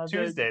know.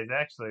 Tuesdays,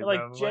 actually.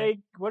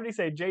 What did he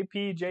say?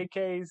 JP,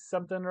 JK,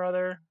 something or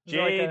other?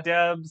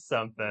 J-Dub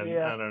something.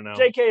 Yeah. I don't know.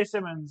 JK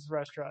Simmons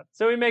restaurant.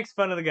 So he makes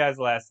fun of the guy's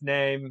last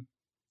name.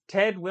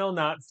 Ted will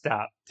not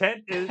stop.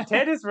 Ted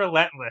is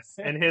relentless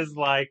in his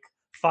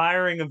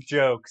firing of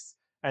jokes.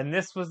 And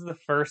this was the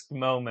first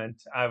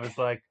moment I was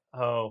like,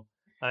 oh,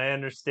 I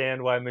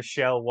understand why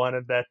Michelle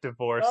wanted that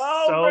divorce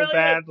so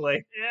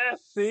badly. Yes,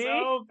 see?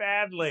 So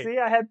badly. See,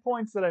 I had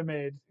points that I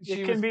made.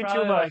 It can be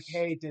too much.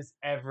 Hey, does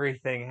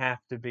everything have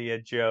to be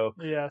a joke?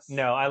 Yes.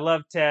 No, I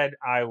love Ted.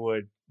 I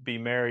would be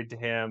married to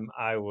him.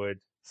 I would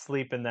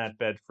sleep in that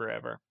bed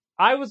forever.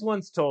 I was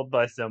once told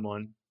by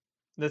someone,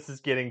 this is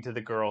getting to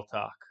the girl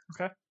talk.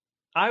 Okay.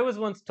 I was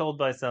once told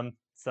by sometime,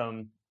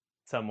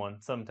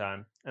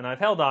 and I've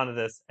held on to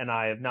this, and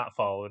I have not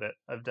followed it.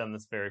 I've done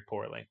this very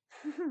poorly.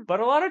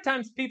 But a lot of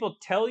times people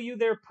tell you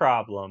their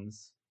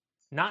problems,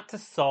 not to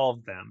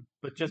solve them,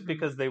 but just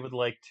because they would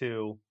like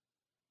to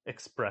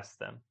express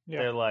them.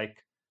 Yeah. They're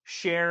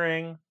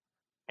sharing.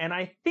 And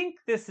I think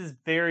this is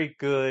very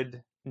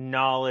good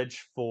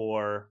knowledge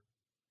for,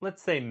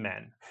 let's say,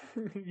 men.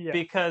 Yeah.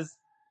 Because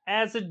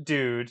as a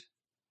dude,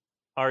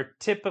 our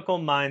typical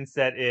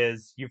mindset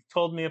is, you've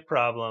told me a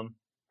problem,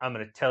 I'm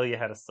going to tell you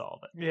how to solve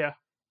it. Yeah.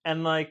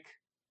 And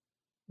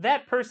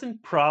that person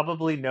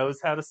probably knows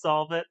how to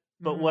solve it,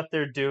 but what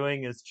they're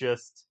doing is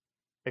just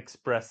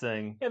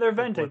expressing. Yeah, they're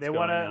venting. They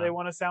want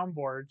a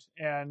soundboard,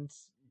 and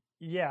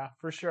Yeah,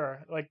 for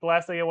sure. Like, the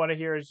last thing I want to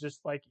hear is just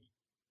like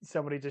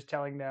somebody just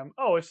telling them,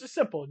 "Oh, it's just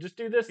simple. Just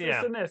do this,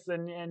 this, and this,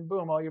 and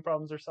boom, all your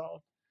problems are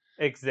solved."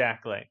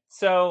 Exactly.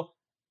 So,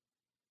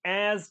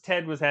 as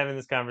Ted was having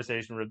this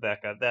conversation with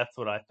Rebecca, that's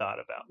what I thought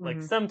about. Mm-hmm.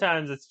 Like,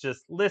 sometimes it's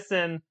just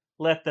listen,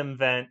 let them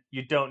vent.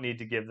 You don't need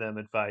to give them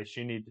advice.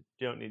 You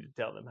don't need to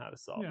tell them how to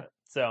solve it.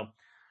 So,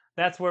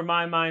 that's where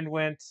my mind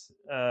went.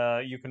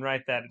 You can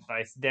write that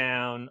advice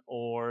down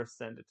or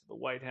send it to the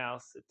White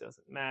House. It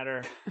doesn't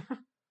matter.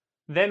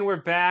 Then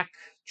we're back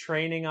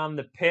training on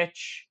the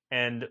pitch.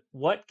 And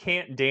what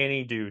can't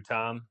Danny do,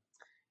 Tom?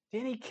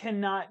 Danny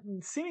cannot,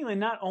 seemingly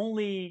not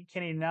only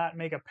can he not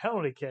make a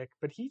penalty kick,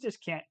 but he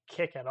just can't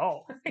kick at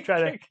all.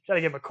 Try to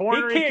give him a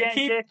corner, he can't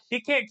kick.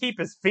 He can't keep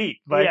his feet.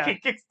 Like, he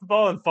kicks the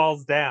ball and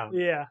falls down.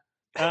 Yeah.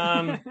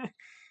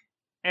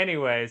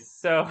 Anyways,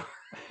 so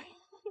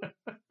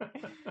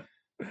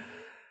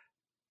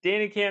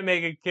Danny can't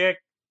make a kick.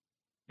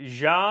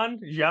 Jan?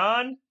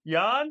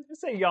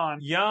 Let's say Jan.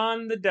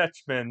 Jan the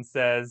Dutchman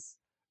says,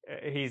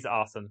 he's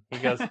awesome. He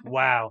goes,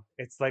 wow,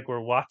 it's like we're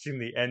watching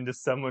the end of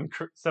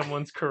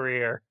someone's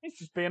career. He's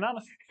just being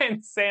honest.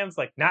 And Sam's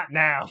like, not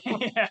now.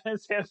 Yeah,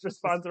 Sam's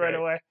responds right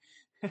away.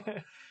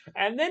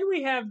 And then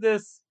we have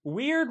this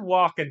weird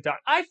walk and talk.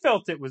 I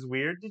felt it was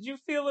weird. Did you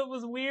feel it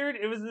was weird?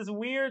 It was this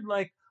weird,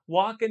 like,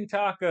 walk and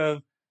talk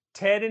of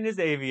Ted in his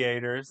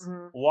aviators,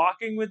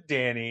 walking with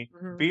Danny,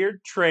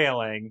 beard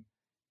trailing.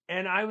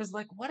 And I was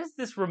like, what does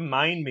this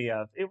remind me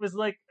of? It was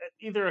like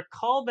either a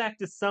callback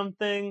to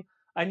something.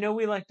 I know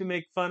we like to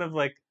make fun of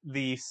like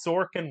the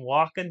Sorkin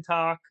walk and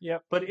talk.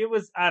 Yep. But it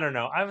was, I don't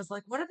know. I was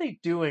like, what are they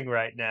doing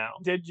right now?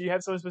 Did you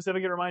have something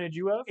specific it reminded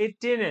you of? It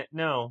didn't,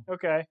 no.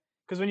 Okay.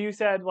 Because when you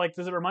said, like,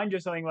 does it remind you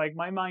of something? Like,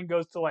 my mind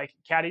goes to, like,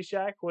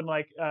 Caddyshack when,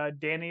 like,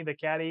 Danny, the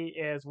caddy,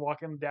 is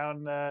walking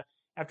down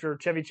after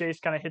Chevy Chase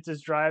kind of hits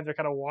his drive. They're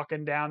kind of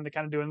walking down. They're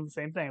kind of doing the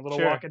same thing, a little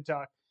walk and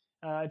talk.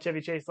 Chevy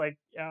Chase, like,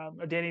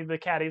 Danny the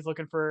caddy's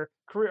looking for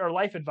career or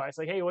life advice.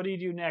 Like, hey, what do you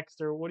do next?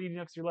 Or what do you do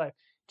next in your life?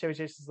 Chevy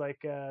Chase is like,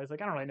 I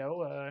don't really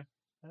know.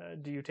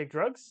 Do you take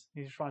drugs?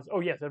 He responds, oh,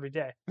 yes, every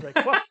day. He's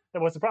like, what?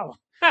 Then what's the problem?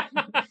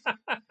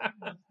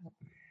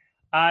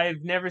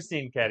 I've never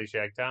seen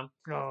Caddyshack, Tom.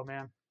 Oh,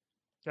 man.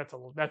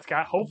 That's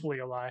got hopefully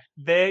a lie.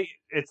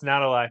 It's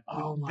not a lie.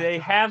 Oh my They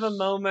gosh. have a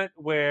moment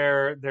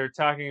where they're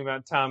talking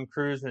about Tom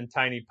Cruise and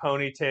tiny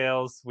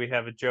ponytails. We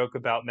have a joke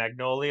about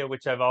Magnolia,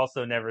 which I've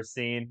also never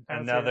seen.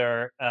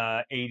 Another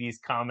 80s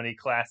comedy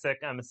classic,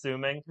 I'm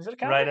assuming. Is it a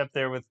comedy? Right up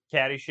there with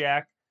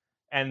Caddyshack.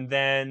 And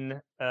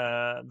then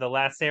The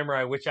Last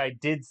Samurai, which I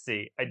did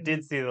see. I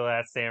did see The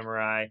Last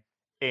Samurai,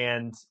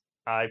 and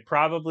I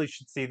probably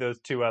should see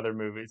those two other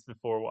movies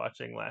before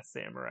watching Last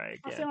Samurai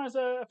again. Last Samurai is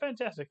a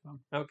fantastic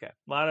film. Okay.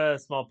 A lot of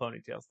small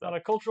ponytail stuff. A lot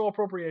of cultural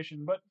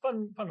appropriation, but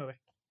fun movie.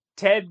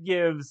 Ted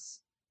gives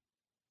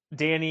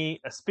Danny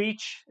a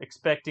speech,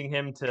 expecting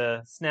him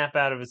to snap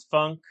out of his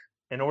funk.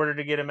 In order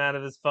to get him out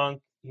of his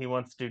funk, he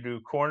wants to do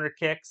corner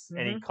kicks,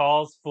 and he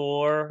calls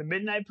for the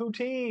Midnight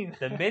Poutine.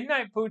 The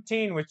Midnight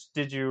Poutine, which,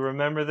 did you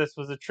remember this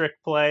was a trick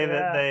play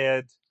that they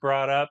had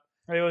brought up?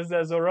 It was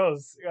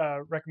Zorro's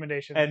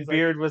recommendation. And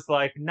Beard was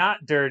like, not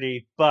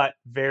dirty, but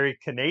very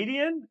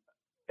Canadian?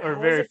 Or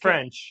very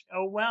French?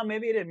 Oh, well,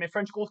 maybe it is.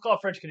 French, we'll call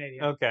it French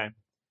Canadian. Okay.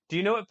 Do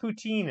you know what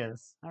poutine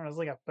is? I don't know, it's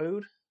like a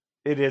food?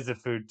 It is a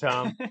food,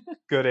 Tom.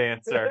 Good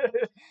answer.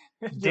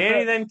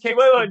 Danny then kicks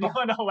Wait, do you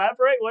want to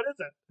elaborate? What is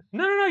it?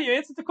 No, you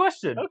answered the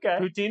question. Okay.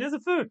 Poutine is a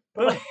food.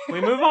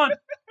 We move on.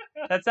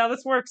 That's how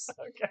this works.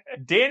 Okay.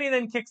 Danny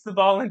then kicks the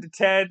ball into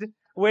Ted,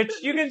 which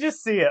you can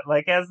just see it.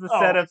 Like, as the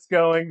setup's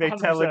going, they 100%.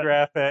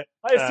 Telegraph it.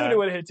 I assumed it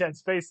would have hit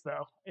Ted's face,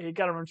 though. He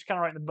got him kind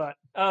of right in the butt.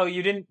 Oh,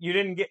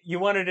 you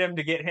wanted him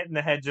to get hit in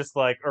the head just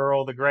like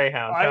Earl the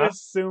Greyhound, I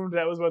assumed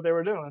that was what they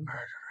were doing.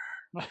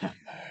 Murder.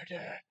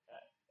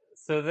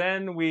 So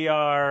then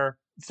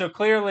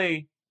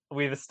clearly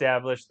we've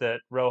established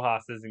that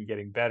Rojas isn't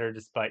getting better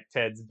despite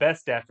Ted's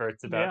best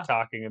efforts about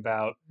talking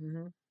about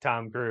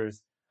Tom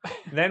Cruise.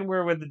 Then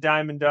we're with the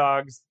Diamond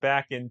Dogs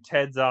back in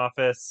Ted's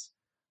office.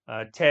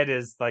 Ted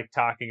is like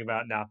talking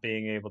about not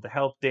being able to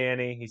help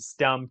Danny. He's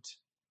stumped.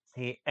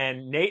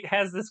 And Nate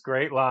has this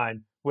great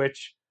line,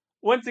 which,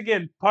 once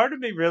again, part of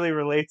me really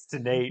relates to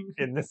Nate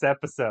in this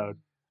episode.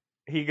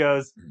 He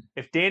goes,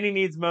 if Danny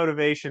needs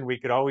motivation, we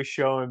could always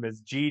show him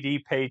his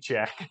GD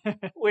paycheck,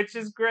 which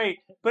is great.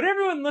 But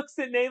everyone looks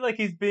at Nate like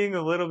he's being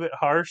a little bit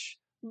harsh.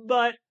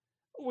 But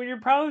when you're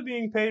probably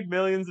being paid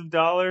millions of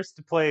dollars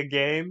to play a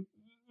game,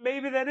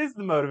 maybe that is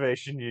the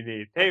motivation you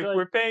need. Hey,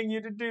 we're paying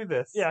you to do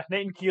this. Yeah,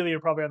 Nate and Keeley are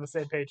probably on the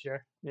same page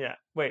here. Yeah.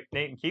 Wait,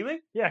 Nate and Keeley?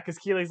 Yeah, because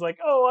Keeley's like,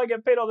 oh, I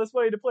get paid all this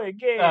money to play a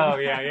game. Oh,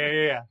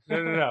 yeah.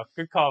 No.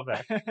 Good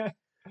callback.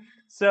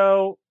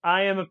 So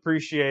I am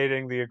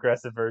appreciating the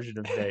aggressive version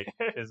of Nate,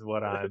 is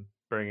what I'm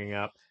bringing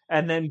up.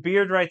 And then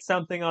Beard writes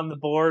something on the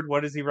board.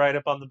 What does he write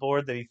up on the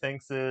board that he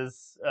thinks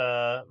is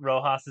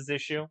Rojas's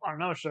issue? I don't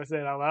know. Should I say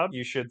it out loud?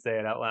 You should say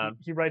it out loud.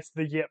 He writes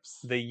the yips.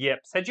 The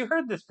yips. Had you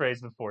heard this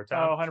phrase before,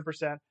 Tom? Oh,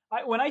 100%.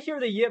 When I hear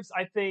the yips,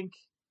 I think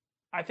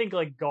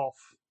like golf.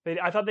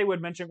 I thought they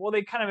would mention. Well,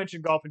 they kind of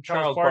mentioned golf and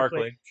Charles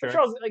Barkley. Sure.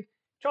 Charles, like,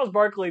 Charles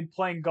Barkley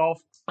playing golf.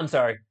 I'm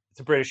sorry. It's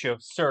a British show.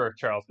 Sir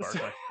Charles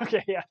Barkley.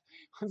 Okay, yeah.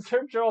 When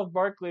Sir Charles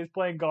Barkley is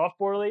playing golf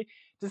poorly,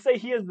 to say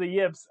he has the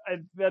yips,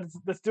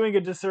 that's doing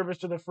a disservice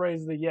to the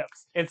phrase the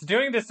yips. It's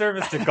doing a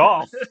disservice to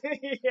golf.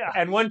 Yeah.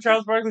 And one,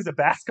 Charles Barkley's a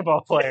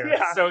basketball player.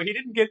 Yeah. So he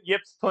didn't get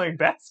yips playing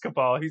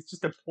basketball. He's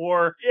just a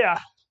poor... Yeah.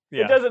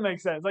 It doesn't make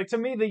sense. Like, to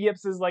me, the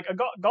yips is like,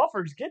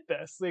 golfers get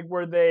this. Like,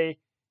 where they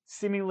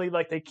seemingly,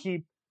 like, they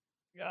keep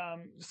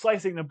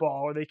slicing the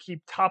ball or they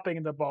keep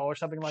topping the ball or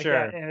something like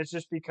that. And it's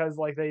just because,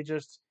 like, they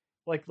just...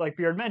 Like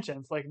Beard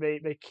mentions, like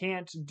they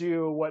can't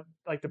do what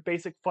like the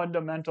basic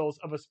fundamentals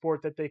of a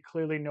sport that they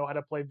clearly know how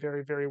to play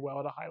very, very well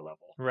at a high level.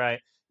 Right.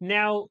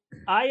 Now,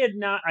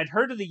 I'd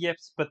heard of the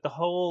yips, but the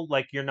whole,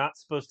 like, you're not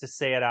supposed to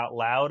say it out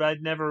loud,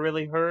 I'd never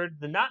really heard.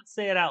 The not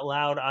say it out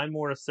loud, I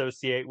more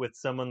associate with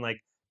someone,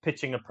 like,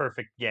 pitching a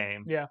perfect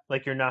game. Yeah.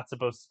 Like, you're not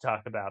supposed to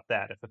talk about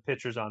that. If a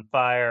pitcher's on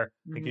fire,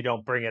 like, you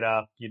don't bring it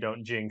up, you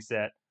don't jinx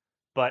it.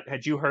 But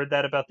had you heard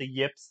that about the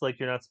yips? Like,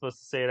 you're not supposed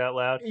to say it out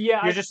loud?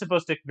 Yeah. You're just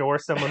supposed to ignore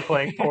someone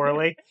playing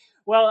poorly?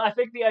 Well, I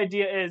think the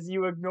idea is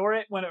you ignore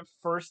it when it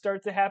first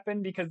starts to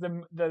happen, because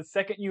the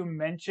second you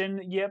mention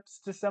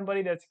yips to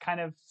somebody that's kind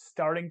of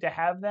starting to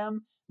have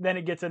them, then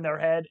it gets in their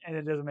head and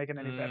it doesn't make it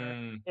any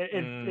better.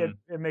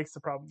 It makes the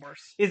problem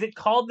worse. Is it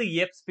called the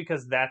yips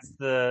because that's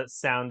the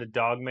sound a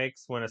dog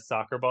makes when a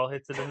soccer ball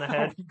hits it in the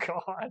head? Oh,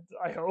 God.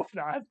 I hope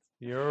not.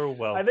 You're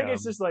welcome. I think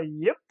it's just like,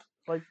 yip.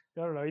 Like,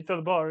 I don't know, you throw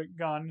the ball,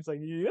 gone. It's like,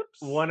 yips.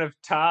 One of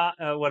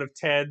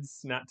Ted's,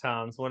 not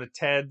Tom's, one of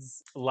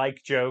Ted's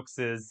like jokes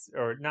is,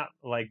 or not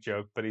like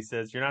joke, but he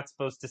says, you're not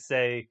supposed to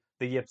say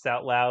the yips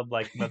out loud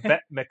like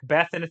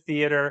Macbeth in a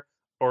theater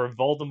or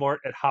Voldemort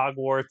at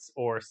Hogwarts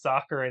or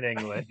soccer in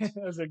England,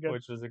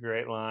 which was a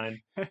great line.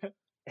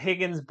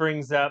 Higgins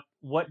brings up,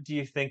 what do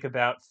you think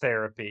about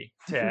therapy,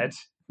 Ted?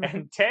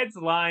 And Ted's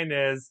line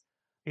is,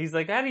 he's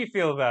like, how do you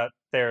feel about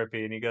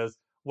therapy? And he goes,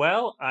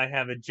 well, I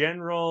have a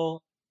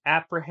general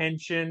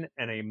apprehension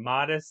and a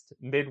modest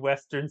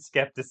Midwestern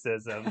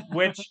skepticism,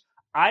 which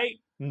I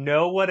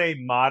know what a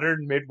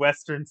modern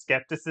Midwestern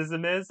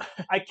skepticism is.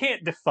 I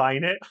can't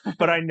define it,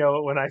 but I know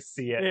it when I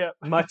see it. Yeah.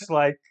 Much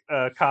like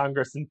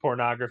Congress and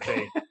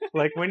pornography.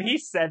 Like, when he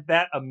said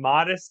that, a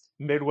modest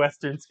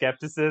Midwestern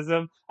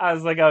skepticism, I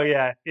was like, oh,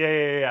 yeah,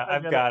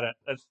 I've got it.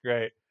 That's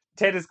great.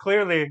 Ted is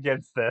clearly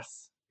against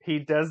this. He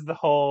does the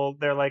whole,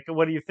 they're like,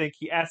 what do you think?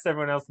 He asks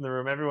everyone else in the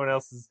room. Everyone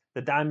else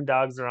the Diamond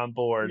Dogs are on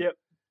board. Yep.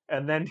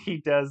 And then he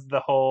does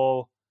the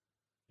whole...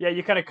 Yeah,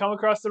 you kind of come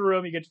across the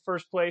room. You get to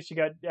first place. You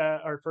got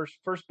our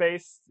first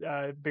base.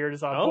 Beard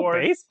is on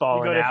board. Baseball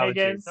you go analogies.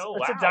 to Higgins. Oh,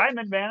 It's wow. a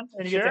diamond, man.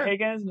 And you Sure. get to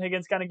Higgins, and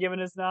Higgins kind of giving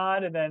his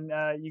nod. And then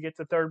you get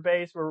to third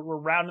base. We're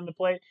rounding the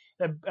plate.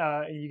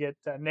 You get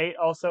Nate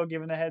also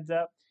giving the heads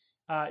up.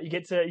 You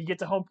get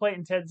to home plate,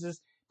 and Ted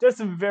just does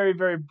some very,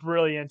 very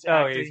brilliant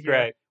acting. He's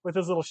great. With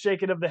his little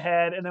shaking of the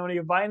head. And then when he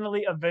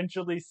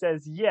eventually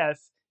says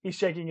yes, he's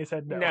shaking his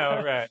head no.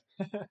 No, right.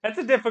 That's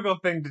a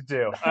difficult thing to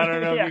do. I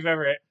don't know if you've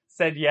ever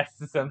said yes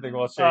to something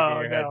while shaking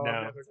your head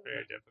no. It's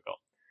very difficult.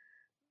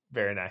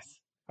 Very nice.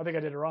 I think I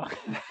did it wrong.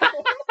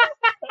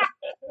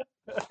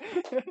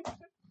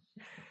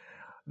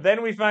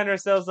 Then we find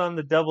ourselves on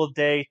the double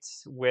date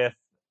with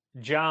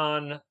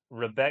John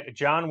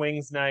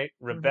Wings Night,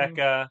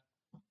 Rebecca,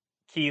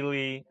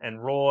 Keeley,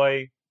 and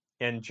Roy.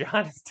 And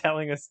John is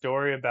telling a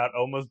story about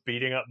almost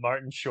beating up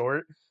Martin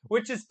Short,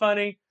 which is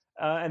funny.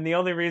 And the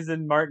only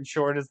reason Martin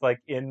Short is like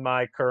in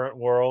my current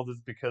world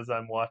is because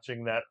I'm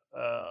watching that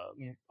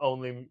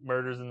Only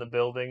Murders in the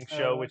Building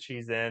show, which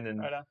he's in,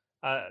 and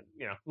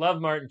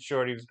love Martin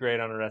Short. He was great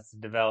on Arrested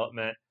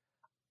Development.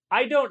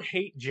 I don't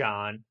hate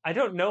John. I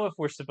don't know if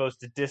we're supposed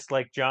to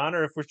dislike John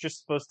or if we're just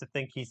supposed to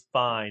think he's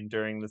fine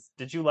during this.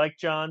 Did you like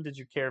John? Did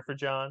you care for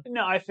John?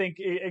 No, I think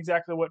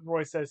exactly what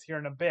Roy says here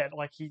in a bit.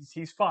 Like,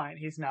 he's fine.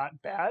 He's not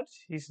bad.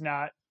 He's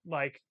not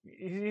like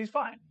he's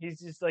fine.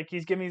 He's just like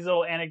he's giving these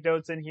little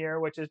anecdotes in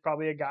here, which is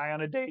probably a guy on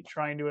a date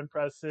trying to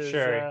impress his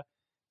date.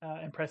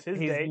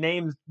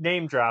 He's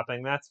name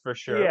dropping, that's for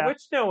sure,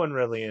 which no one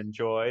really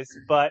enjoys.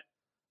 But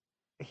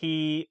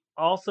he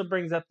also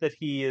brings up that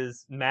he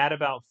is mad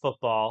about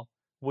football,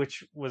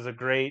 which was a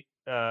great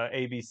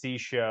ABC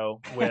show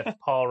with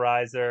Paul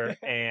Reiser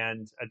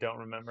and I don't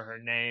remember her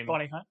name.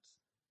 Bonnie Hunt.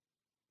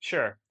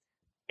 Sure.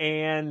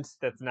 And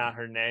that's not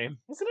her name.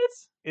 Isn't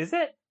it? Is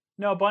it?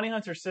 No, Bonnie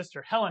Hunt's her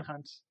sister, Helen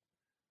Hunt.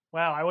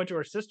 Wow, I went to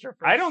her sister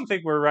first. I don't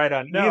think we're right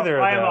on either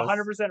of those. I am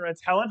 100% right.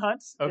 It's Helen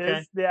Hunt. Okay.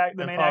 Is the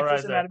main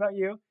actress in Mad About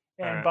You.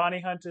 And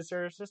Bonnie Hunt is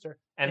her sister.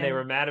 And they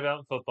were mad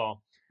about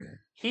football.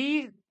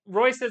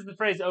 Roy says the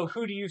phrase, oh,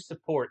 who do you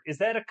support? Is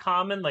that a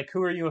common, like,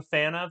 who are you a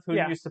fan of? Who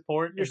do you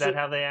support? Is that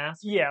how they ask?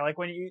 Yeah, like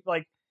when you,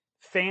 like,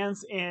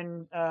 fans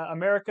in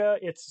America,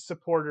 it's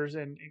supporters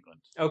in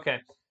England. Okay.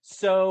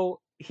 So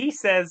he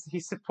says he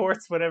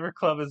supports whatever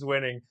club is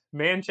winning,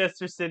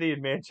 Manchester City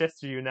and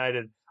Manchester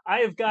United. I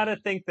have got to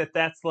think that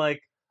that's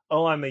like,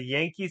 oh, I'm a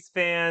Yankees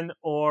fan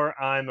or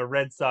I'm a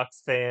Red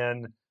Sox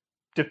fan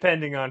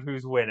depending on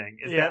who's winning.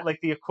 Is that like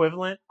the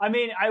equivalent? I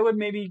mean, I would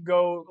maybe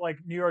go like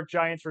New York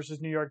Giants versus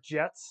New York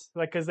Jets,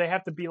 like because they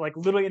have to be like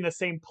literally in the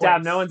same place.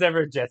 Damn, no one's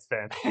ever a Jets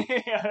fan.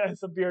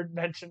 As Beard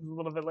mentions a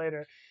little bit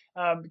later,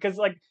 because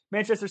like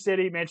Manchester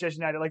City, Manchester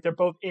United, like they're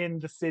both in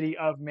the city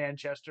of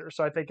Manchester,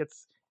 so I think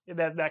it's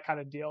that kind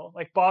of deal.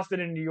 Like Boston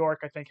and New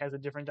York, I think has a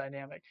different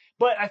dynamic.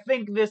 But I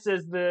think this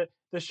is the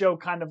show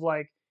kind of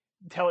like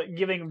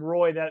giving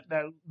Roy that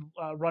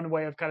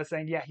runway of kind of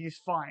saying, yeah, he's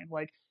fine.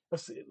 Like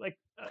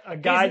a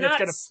guy that's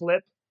going to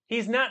flip.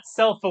 He's not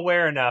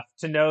self-aware enough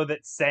to know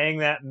that saying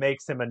that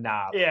makes him a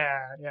knob. Yeah.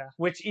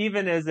 Which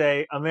even as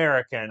a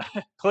American,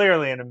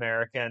 clearly an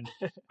American,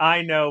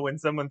 I know when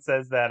someone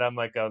says that, I'm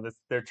like, oh,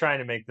 they're trying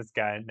to make this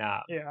guy a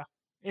knob. Yeah.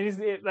 And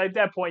at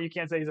that point, you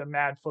can't say he's a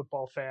mad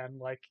football fan.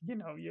 Like,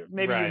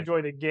 maybe you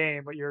enjoy the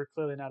game, but you're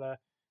clearly not a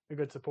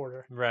good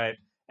supporter. Right.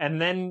 And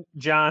then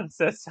John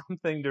says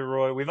something to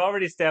Roy. We've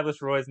already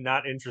established Roy's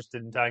not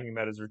interested in talking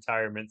about his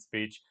retirement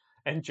speech.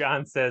 And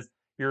John says,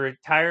 your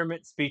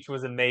retirement speech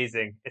was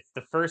amazing. It's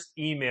the first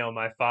email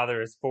my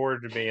father has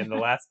forwarded me in the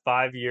last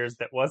 5 years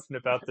that wasn't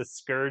about the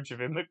scourge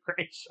of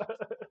immigration.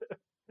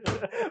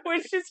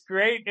 Which is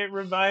great. It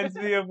reminds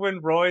me of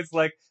when Roy's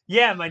like,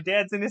 yeah, my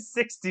dad's in his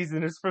 60s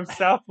and is from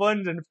South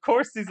London. Of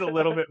course he's a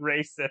little bit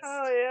racist.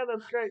 Oh, yeah,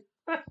 that's great.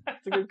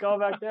 That's a good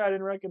callback there. I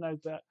didn't recognize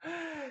that.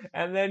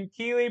 And then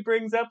Keeley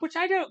brings up, which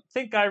I don't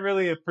think I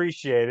really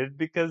appreciated,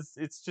 because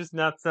it's just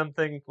not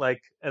something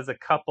like as a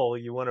couple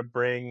you want to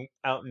bring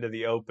out into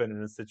the open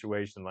in a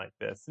situation like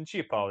this. And she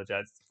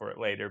apologizes for it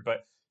later,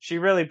 but she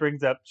really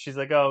brings up, she's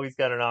like, oh, he's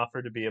got an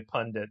offer to be a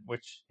pundit,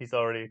 which he's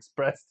already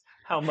expressed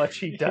how much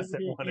he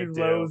doesn't want to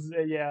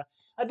do. Yeah.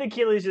 I think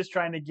Keeley's just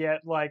trying to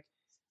get, like,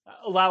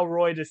 allow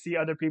Roy to see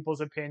other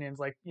people's opinions.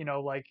 Like,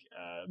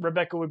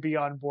 Rebecca would be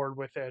on board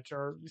with it,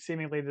 or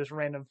seemingly this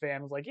random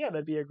fan was like, yeah,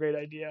 that'd be a great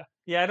idea.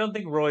 Yeah, I don't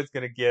think Roy's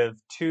going to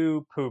give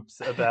two poops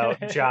about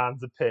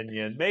John's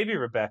opinion. Maybe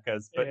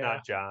Rebecca's, but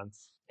not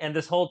John's. And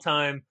this whole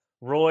time,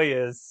 Roy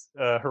is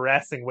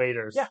harassing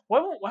waiters. Yeah, why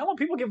won't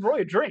people give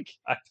Roy a drink?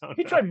 I don't know.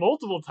 He tried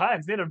multiple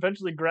times. They had to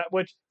eventually grab,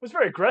 which was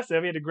very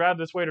aggressive. He had to grab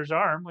this waiter's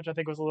arm, which I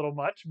think was a little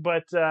much.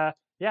 But I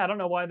don't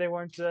know why they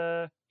weren't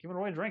giving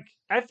Roy a drink.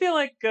 I feel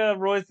like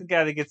Roy's the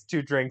guy that gets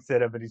 2 drinks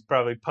in him, and he's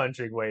probably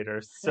punching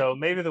waiters. So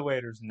maybe the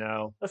waiters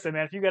know. Listen,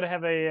 man, if you got to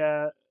have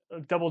a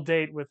double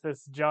date with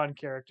this John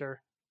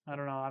character, I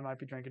don't know, I might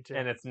be drinking too.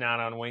 And it's not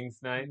on Wings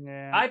night?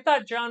 Yeah. I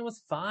thought John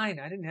was fine.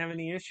 I didn't have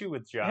any issue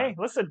with John. Hey,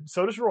 listen,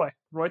 so does Roy.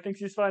 Roy thinks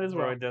he's fine as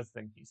well. Roy does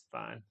think he's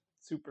fine.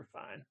 Super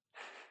fine.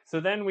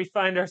 So then we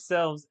find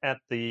ourselves at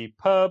the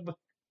pub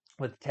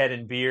with Ted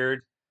and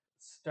Beard.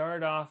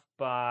 Start off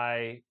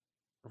by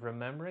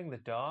remembering the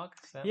dog?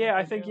 Yeah,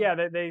 I think,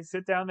 they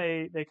sit down,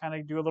 they kind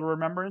of do a little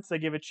remembrance. They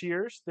give a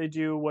cheers. They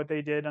do what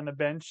they did on the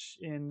bench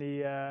in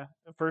the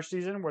first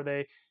season, where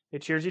they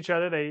cheers each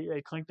other,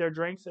 they clink their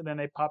drinks, and then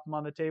they pop them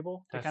on the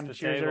table. They kind of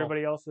cheers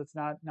everybody else that's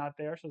not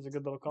there, so it's a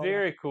good little call.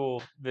 Very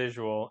cool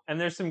visual.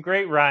 And there's some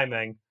great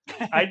rhyming.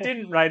 I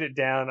didn't write it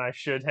down. I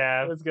should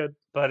have. That's good.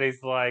 But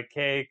he's like,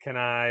 hey, can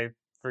I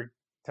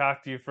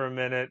talk to you for a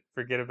minute?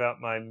 Forget about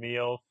my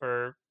meal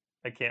for...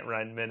 I can't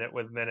rhyme minute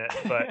with minute,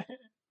 but...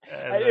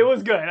 it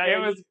was good.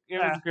 It was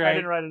great. I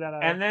didn't write it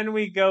down. And then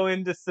we go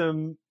into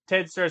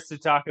Ted starts to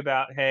talk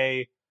about,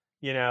 hey,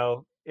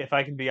 if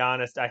I can be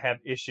honest, I have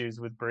issues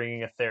with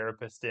bringing a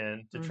therapist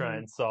in to try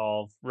and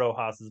solve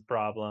Rojas's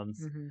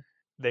problems. Mm-hmm.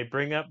 They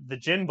bring up the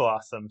Gin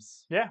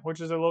Blossoms. Yeah,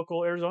 which is a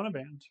local Arizona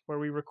band where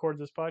we record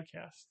this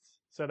podcast.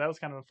 So that was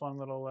kind of a fun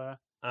little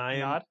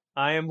nod.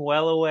 I am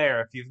well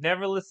aware. If you've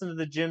never listened to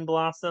the Gin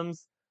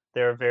Blossoms,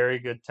 they're a very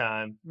good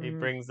time.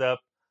 Mm-hmm.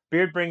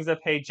 Beard brings up,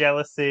 hey,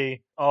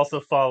 jealousy, also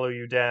follow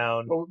you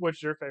down.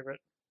 What's your favorite?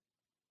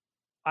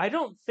 I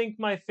don't think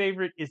my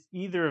favorite is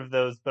either of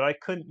those, but I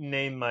couldn't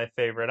name my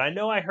favorite. I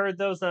know I heard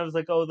those and I was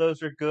like, oh,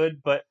 those are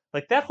good, but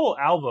like that whole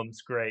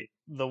album's great.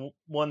 The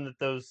one that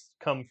those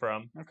come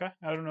from. Okay,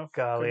 I don't know.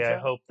 Golly, I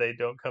hope they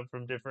don't come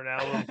from different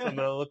albums. I'm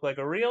going to look like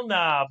a real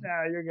knob.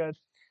 Nah, you're good.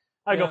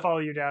 I'll go follow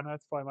you down.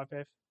 That's probably my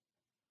fave.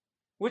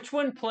 Which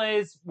one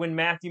plays when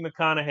Matthew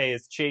McConaughey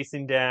is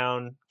chasing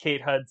down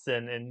Kate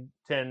Hudson in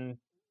 10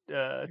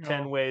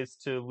 Ways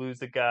to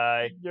Lose a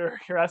Guy? You're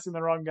asking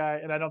the wrong guy,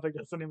 and I don't think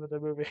that's the name of the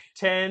movie.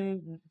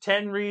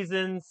 10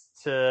 Reasons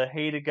to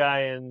Hate a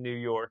Guy in New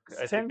York,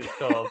 I think it's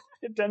called.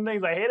 10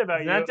 Things I Hate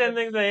About You. Not 10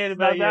 Things I Hate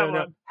About You.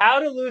 No. How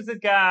to Lose a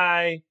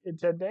Guy in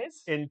 10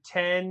 Days? In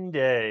 10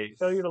 Days.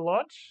 Failure to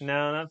Launch?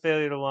 No, not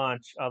Failure to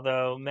Launch,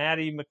 although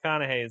Matty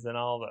McConaughey is in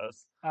all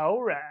those.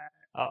 All right.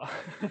 Oh.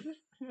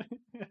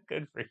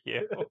 Good for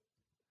you.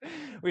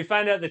 We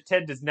find out that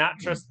Ted does not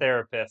trust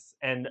therapists,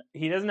 and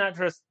he does not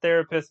trust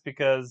therapists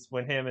because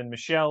when him and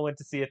Michelle went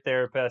to see a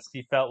therapist,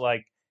 he felt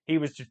like he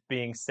was just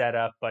being set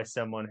up by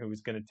someone who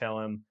was going to tell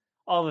him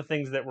all the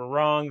things that were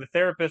wrong. The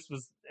therapist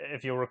was,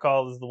 if you'll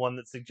recall, is the one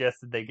that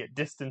suggested they get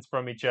distance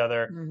from each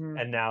other,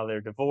 and now they're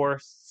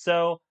divorced.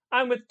 So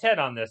I'm with Ted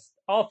on this.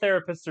 All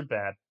therapists are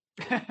bad.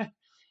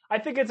 I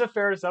think it's a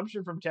fair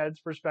assumption from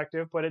Ted's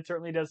perspective, but it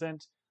certainly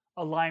doesn't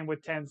align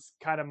with Ten's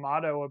kind of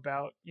motto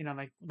about,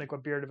 like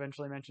what Beard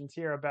eventually mentions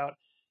here about,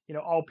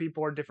 all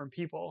people are different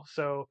people.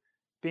 So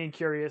being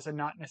curious and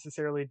not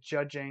necessarily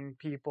judging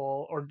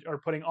people or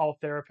putting all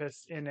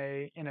therapists in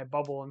a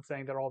bubble and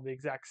saying they're all the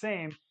exact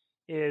same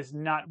is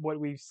not what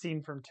we've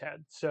seen from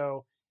Ted.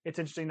 So it's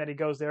interesting that he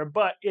goes there,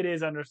 but it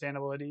is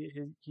understandable that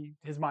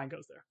his mind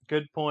goes there.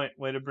 Good point.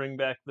 Way to bring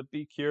back the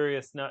be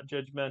curious, not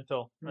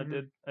judgmental. Mm-hmm.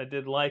 I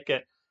did like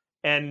it.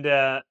 And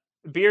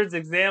Beard's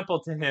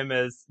example to him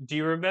is, do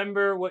you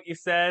remember what you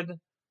said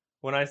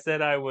when I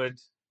said I would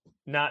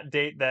not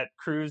date that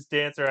cruise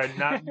dancer? I'd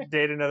not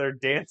date another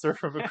dancer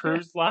from a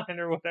cruise line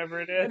or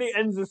whatever it is. And he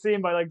ends the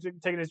scene by like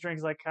taking his drink.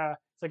 He's like,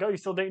 it's like, oh, you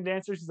still dating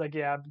dancers? He's like,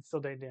 yeah, I'm still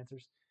dating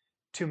dancers.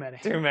 Too many.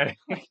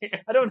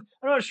 I'm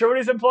not sure what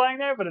he's implying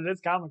there, but it is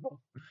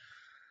comical.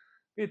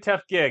 Be a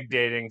tough gig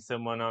dating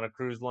someone on a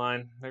cruise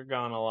line. They're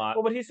gone a lot.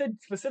 Well, but he said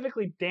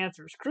specifically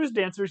dancers. Cruise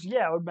dancers,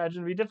 yeah, I would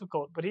imagine it'd be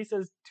difficult. But he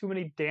says too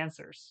many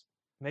dancers.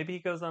 Maybe he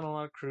goes on a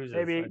lot of cruises.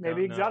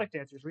 Maybe exotic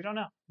dancers. We don't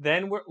know.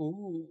 Then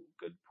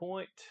good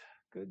point.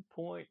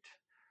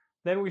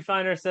 Then we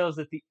find ourselves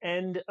at the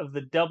end of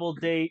the double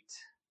date.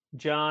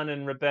 John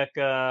and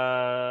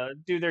Rebecca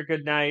do their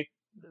good night.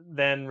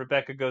 Then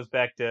Rebecca goes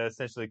back to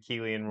essentially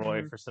Keely and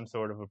Roy for some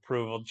sort of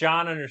approval.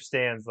 John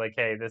understands, like,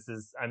 hey,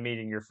 I'm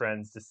meeting your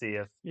friends to see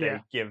if they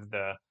give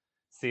the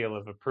seal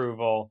of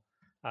approval.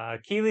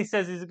 Keely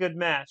says he's a good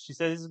match. She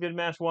says he's a good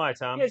match. Why,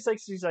 Tom? Yeah,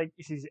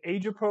 she's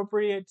age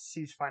appropriate.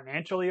 She's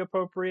financially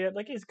appropriate.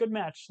 Like, he's a good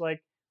match.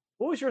 Like,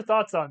 what was your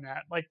thoughts on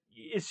that? Like,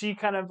 is she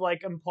kind of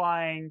like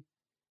implying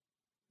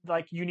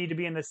like you need to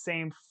be in the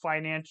same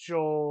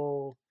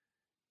financial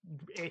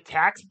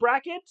tax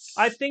brackets?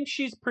 I think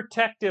she's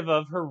protective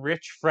of her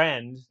rich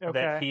friend,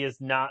 that he is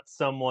not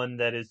someone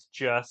that is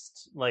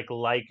just like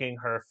liking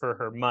her for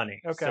her money.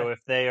 Okay. So if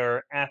they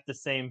are at the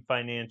same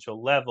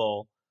financial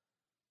level,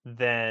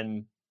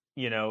 then,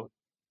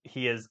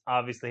 he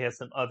obviously has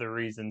some other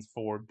reasons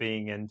for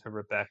being into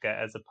Rebecca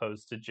as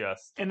opposed to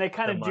just And they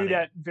kind of do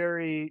that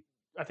very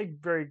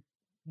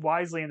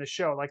wisely in the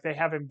show. Like, they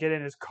have him get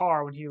in his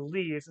car when he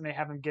leaves, and they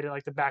have him get in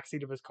like the back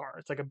seat of his car.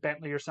 It's like a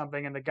Bentley or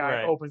something, and the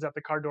guy opens up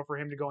the car door for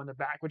him to go in the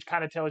back, which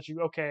kind of tells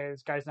you, okay,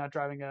 this guy's not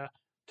driving a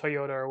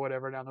Toyota or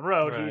whatever down the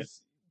road. Right.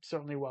 He's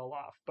certainly well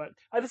off. But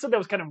I just thought that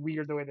was kind of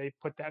weird the way they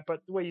put that. But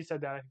the way you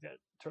said that, I think that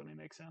certainly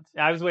makes sense.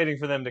 I was waiting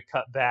for them to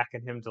cut back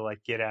and him to like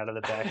get out of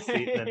the back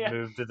seat and then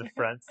move to the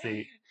front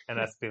seat, and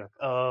us be like,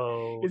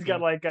 oh, he's got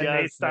like a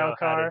Nate style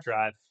car. How to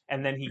drive.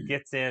 And then he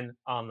gets in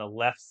on the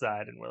left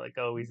side, and we're like,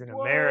 oh, he's an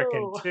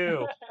American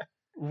too.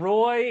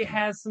 Roy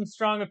has some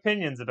strong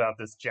opinions about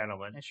this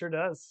gentleman. It sure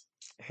does.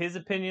 His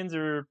opinions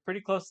are pretty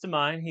close to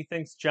mine. He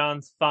thinks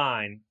John's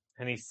fine.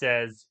 And he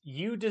says,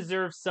 you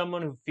deserve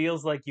someone who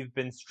feels like you've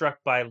been struck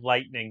by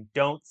lightning.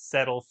 Don't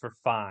settle for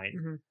fine.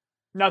 Mm-hmm.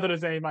 Not that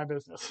it's any of my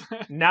business.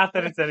 Not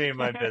that it's any of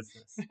my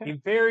business. He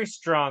very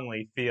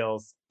strongly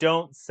feels,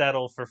 don't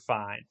settle for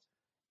fine.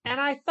 And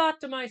I thought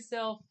to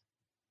myself,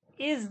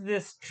 is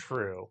this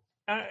true?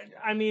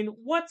 I mean,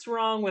 what's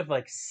wrong with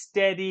like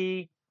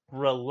steady,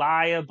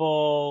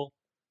 reliable,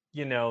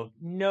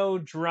 no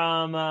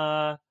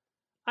drama?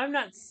 I'm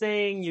not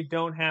saying you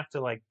don't have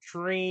to like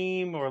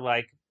dream or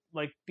like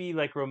be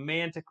like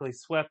romantically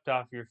swept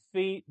off your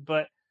feet,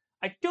 but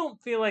I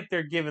don't feel like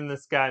they're giving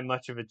this guy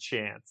much of a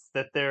chance.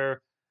 That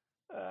they're,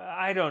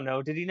 I don't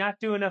know. Did he not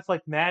do enough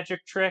like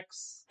magic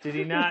tricks? Did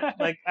he not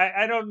like?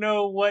 I don't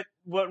know what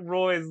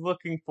Roy is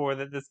looking for.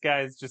 That this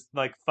guy is just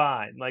like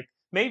fine. Like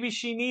maybe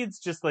she needs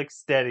just like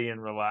steady and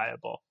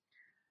reliable.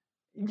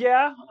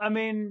 Yeah, I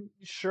mean,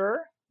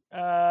 sure.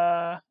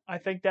 I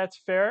think that's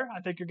fair.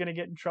 I think you're going to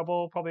get in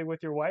trouble probably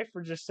with your wife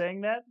for just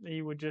saying that.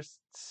 You would just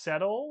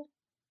settle.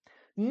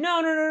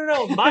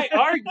 No. My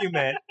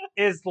argument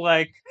is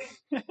like,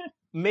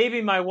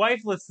 maybe my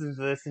wife listens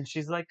to this and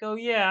she's like, oh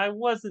yeah, I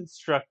wasn't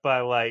struck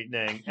by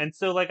lightning. And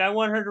so like, I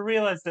want her to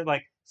realize that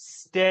like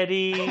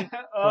steady,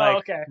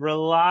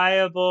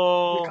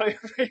 reliable,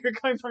 you're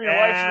coming from your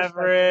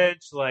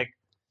average, like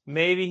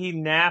maybe he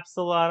naps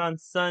a lot on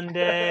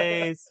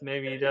Sundays.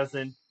 Maybe he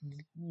doesn't,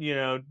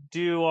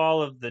 do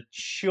all of the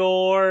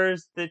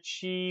chores that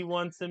she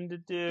wants him to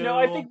do. No,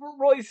 I think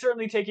Roy's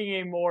certainly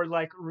taking a more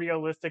like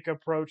realistic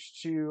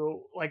approach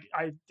to like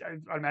I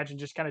imagine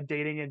just kind of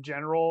dating in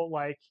general.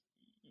 Like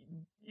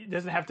it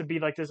doesn't have to be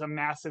like there's a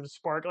massive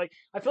spark. Like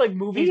I feel like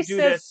movies do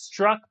this.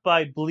 Struck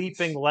by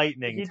bleeping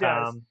lightning. He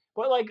Tom. Does.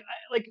 But like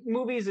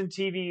movies and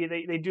TV,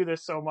 they do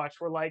this so much.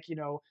 Where like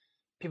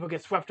people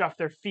get swept off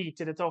their feet,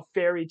 and it's all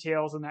fairy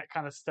tales and that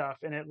kind of stuff.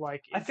 And it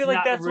like I feel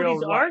like that's what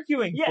he's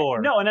arguing for.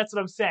 No, and that's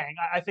what I'm saying.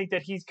 I think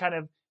that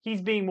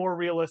he's being more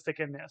realistic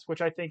in this, which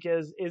I think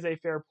is a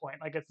fair point.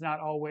 Like it's not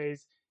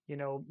always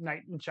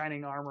knight in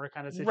shining armor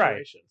kind of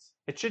situations.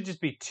 Right. It should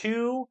just be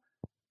two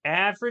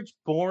average,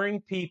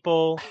 boring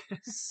people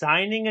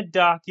signing a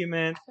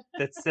document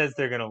that says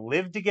they're going to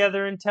live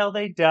together until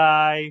they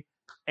die.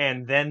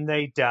 And then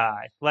they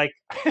die. Like,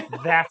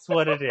 that's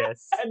what it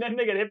is. And then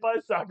they get hit by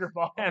a soccer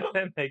ball. And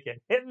then they get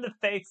hit in the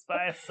face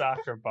by a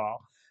soccer ball.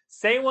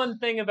 Say one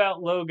thing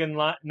about Logan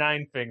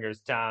Nine Fingers,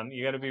 Tom.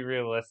 You got to be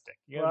realistic.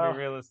 You got to be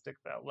realistic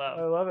about love.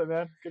 I love it,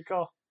 man. Good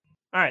call.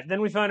 All right,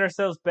 then we find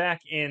ourselves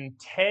back in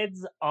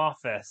Ted's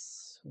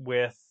office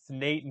with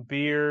Nate and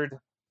Beard.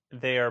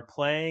 They are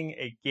playing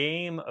a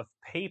game of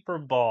paper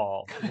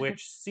ball,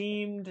 which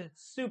seemed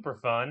super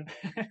fun.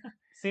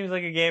 Seems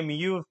like a game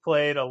you have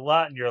played a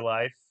lot in your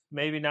life.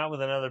 Maybe not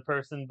with another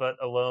person, but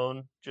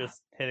alone,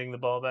 just hitting the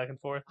ball back and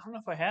forth. I don't know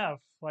if I have.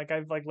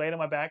 I've laid on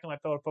my back and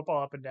throw a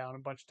football up and down a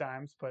bunch of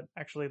times, but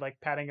actually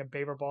patting a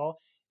paper ball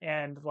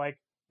and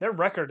their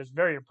record is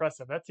very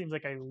impressive. That seems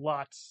like a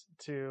lot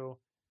to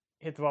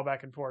hit the ball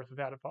back and forth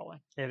without it falling.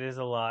 It is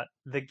a lot.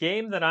 The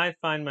game that I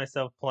find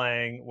myself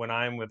playing when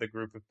I'm with a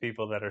group of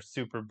people that are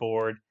super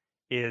bored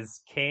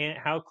is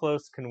how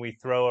close can we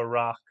throw a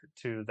rock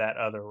to that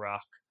other rock?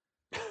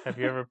 Have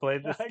you ever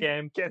played this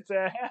game? Yes,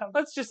 I have.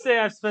 Let's just say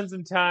I've spent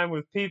some time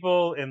with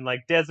people in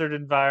desert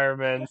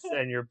environments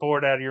and you're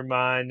bored out of your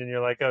mind and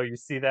you're like, oh, you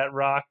see that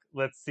rock?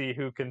 Let's see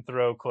who can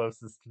throw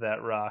closest to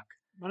that rock.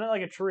 Why not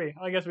like a tree?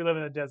 I guess we live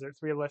in the desert, so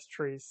we have less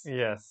trees.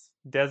 Yes,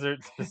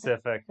 desert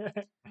specific.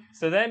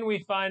 So then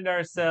we find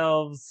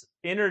ourselves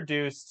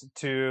introduced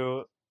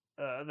to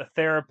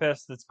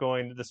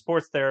the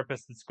sports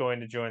therapist that's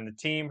going to join the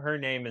team. Her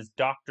name is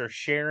Dr.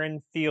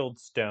 Sharon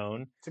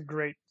Fieldstone. It's a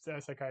great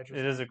psychiatrist.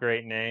 It is a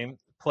great name.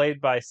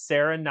 Played by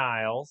Sarah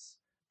Niles.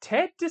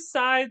 Ted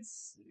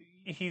decides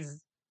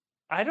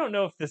I don't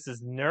know if this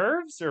is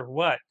nerves or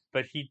what,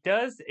 but he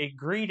does a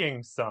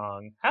greeting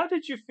song. How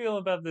did you feel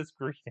about this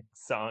greeting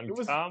song,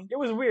 Tom? It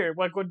was weird.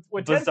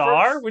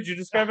 Bizarre? Would you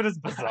describe it as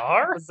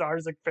bizarre? Bizarre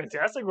is a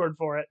fantastic word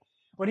for it.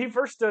 When he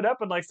first stood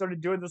up and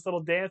started doing this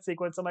little dance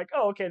sequence, I'm like,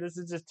 oh, okay, this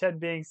is just Ted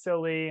being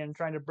silly and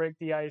trying to break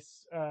the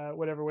ice,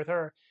 whatever, with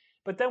her.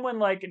 But then when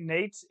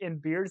Nate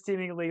and Beard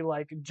seemingly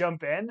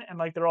jump in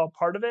and they're all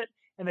part of it,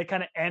 and they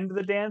kind of end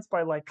the dance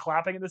by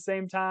clapping at the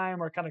same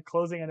time or kind of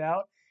closing it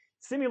out.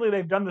 Seemingly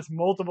they've done this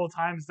multiple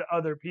times to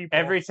other people.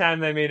 Every time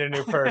they meet a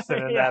new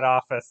person in that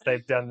office,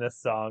 they've done this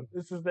song.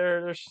 This is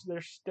their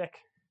shtick.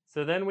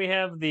 So then we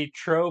have the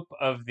trope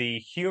of the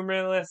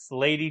humorless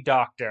lady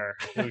doctor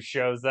who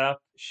shows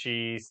up.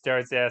 She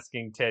starts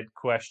asking Ted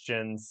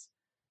questions,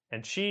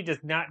 and she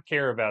does not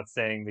care about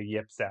saying the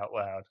yips out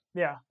loud.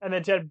 Yeah, and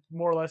then Ted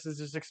more or less is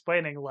just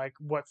explaining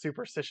what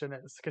superstition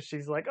is, because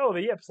she's like, oh,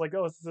 the yips,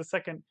 oh, this is the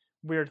second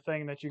weird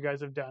thing that you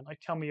guys have done.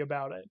 Tell me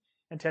about it.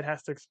 And Ted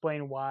has to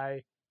explain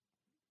why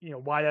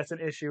that's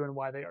an issue and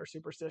why they are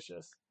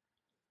superstitious.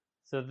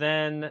 So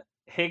then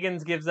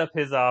Higgins gives up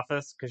his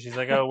office because she's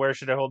like, oh, where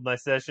should I hold my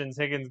sessions?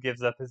 Higgins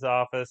gives up his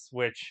office,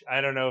 which I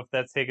don't know if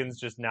that's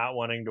Higgins just not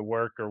wanting to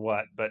work or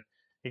what, but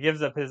he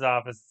gives up his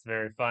office. It's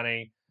very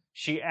funny.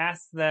 She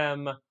asks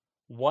them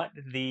what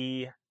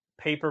the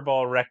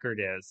paperball record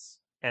is,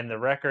 and the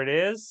record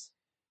is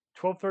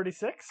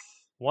 1236?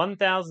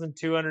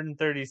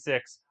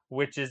 1,236,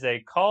 which is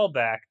a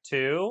callback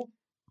to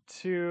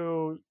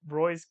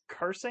Roy's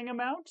cursing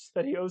amount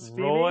that he owes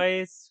Phoebe?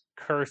 Roy's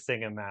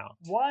cursing amount.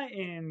 Why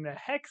in the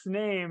heck's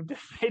name did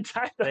they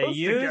tie those together? They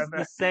used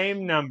the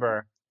same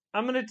number.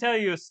 I'm going to tell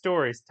you a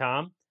story,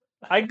 Tom.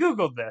 I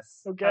Googled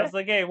this. Okay. I was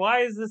like, hey, why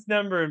is this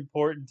number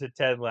important to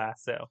Ted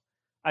Lasso?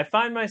 I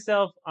find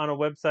myself on a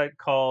website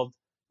called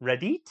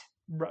Reddit.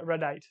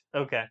 Reddit.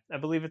 Okay. I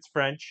believe it's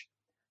French.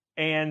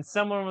 And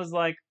someone was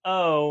like,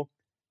 oh,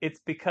 it's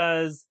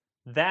because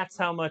that's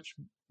how much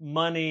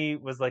money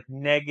was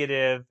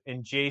negative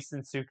in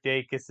Jason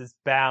Sudeikis'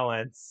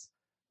 balance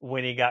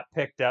when he got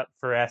picked up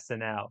for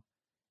SNL.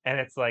 And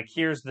it's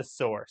here's the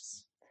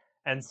source.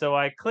 And so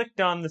I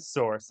clicked on the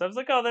source. I was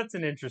like, oh, that's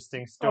an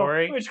interesting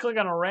story. We just click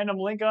on a random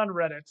link on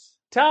Reddit.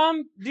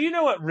 Tom, do you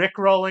know what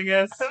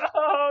Rickrolling is?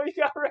 Oh, you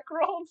got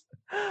Rickrolled?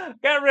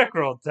 Got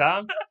Rickrolled,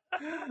 Tom.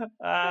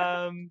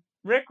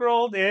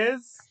 Rickrolled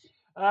is...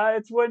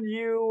 it's when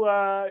you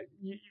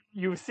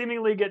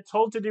seemingly get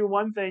told to do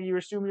one thing, you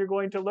assume you're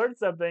going to learn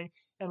something,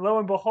 and lo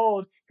and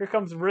behold, here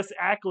comes Rick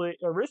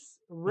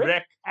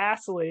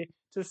Astley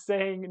just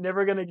saying,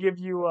 never going to give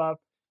you up,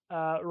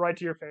 right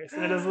to your face.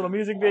 And it is a little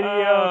music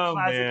video,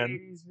 classic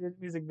 80s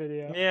music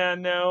video. Yeah,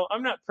 no,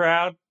 I'm not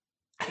proud.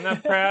 I'm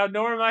not proud,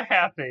 nor am I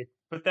happy.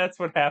 But that's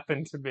what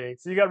happened to me.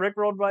 So you got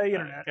Rickrolled by the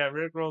internet. Got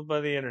Rickrolled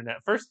by the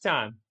internet. First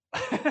time.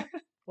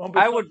 Won't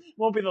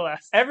be the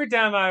last. Every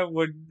time I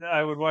would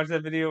watch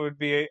that video, it would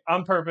be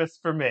on purpose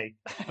for me.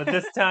 But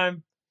this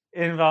time,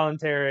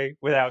 involuntary,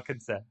 without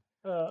consent.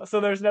 So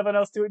there's nothing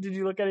else to it. Did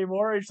you look any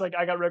more? Or just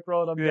I got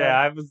Rickrolled. I'm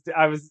done.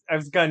 I was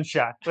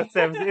gunshot. Let's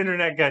say I was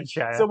internet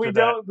gunshot. So we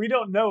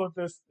don't know if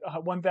this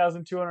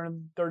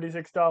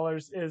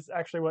 $1,236 is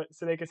actually what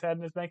Sudeikis had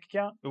in his bank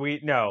account. We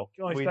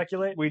only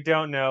speculate. We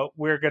don't know.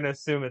 We're gonna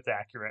assume it's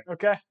accurate.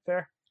 Okay,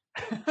 fair.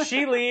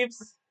 She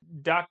leaves.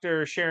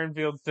 Dr. Sharon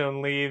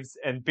Fieldstone leaves,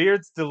 and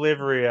Beard's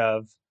delivery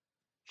of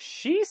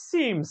 "She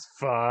seems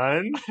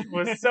fun"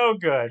 was so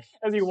good.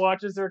 As he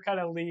watches her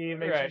kind of leave,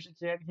 make sure she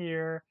can't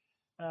hear.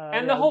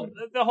 And the whole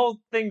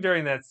thing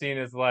during that scene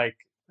is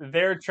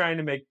they're trying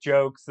to make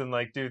jokes and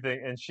do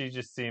things, and she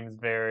just seems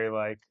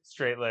very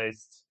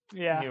straight-laced,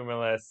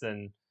 humorless,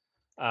 and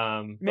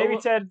Maybe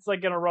Ted's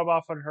like gonna rub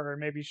off on her.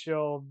 Maybe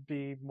she'll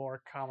be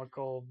more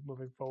comical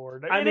moving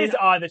forward. It is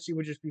odd that she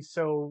would just be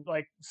so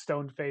like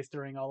stone faced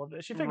during all of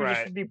this. She figured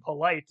she should be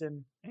polite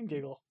and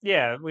giggle.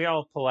 Yeah, we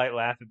all polite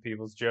laugh at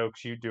people's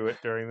jokes. You do it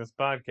during this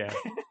podcast.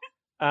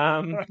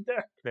 Right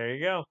there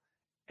you go.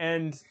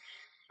 And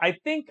I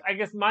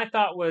guess my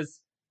thought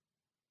was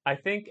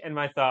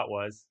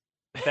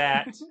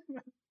that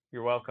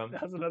you're welcome.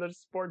 That was another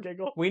sport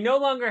giggle. We no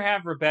longer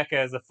have Rebecca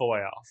as a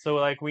foil. So,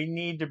 like, we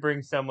need to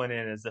bring someone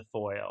in as a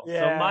foil.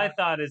 Yeah. So my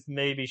thought is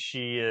maybe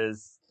she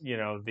is,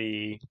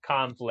 the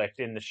conflict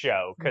in the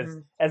show. Because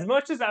as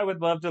much as I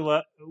would love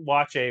to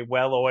watch a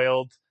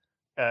well-oiled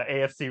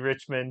AFC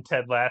Richmond,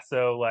 Ted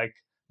Lasso, like,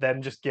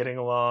 them just getting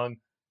along,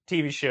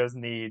 TV shows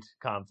need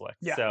conflict.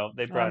 Yeah. So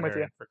they brought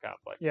her in for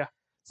conflict. Yeah.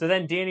 So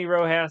then Danny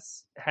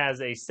Rojas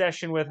has a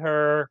session with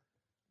her.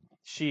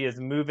 She is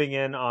moving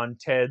in on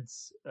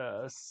Ted's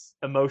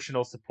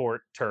emotional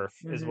support turf,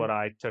 is what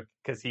I took,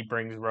 because he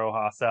brings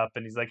Rojas up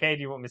and he's like, hey,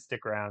 do you want me to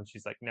stick around?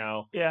 She's like,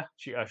 no. Yeah.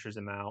 She ushers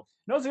him out.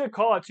 No, it's a good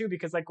call out, too,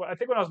 because like I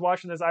think when I was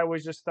watching this, I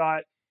always just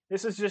thought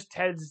this is just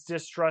Ted's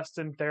distrust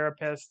in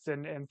therapists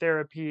and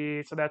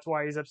therapy, so that's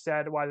why he's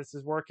upset, why this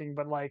is working.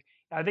 But like,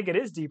 I think it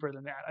is deeper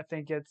than that. I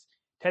think it's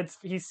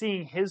he's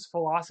seeing his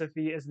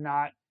philosophy is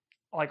not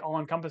like all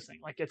encompassing.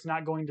 Like, it's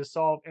not going to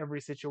solve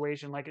every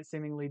situation like it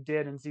seemingly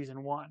did in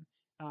season 1.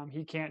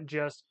 He can't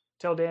just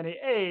tell Danny,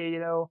 hey,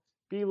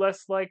 be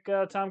less like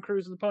Tom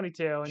Cruise with the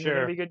ponytail and you're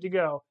going to be good to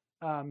go.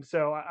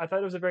 So I thought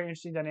it was a very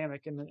interesting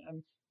dynamic, and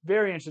I'm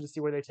very interested to see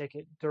where they take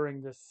it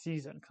during this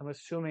season. I'm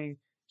assuming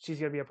she's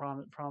going to be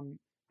a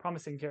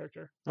promising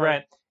character.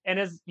 Right. And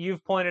as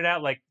you've pointed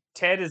out, like,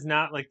 Ted is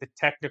not like the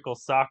technical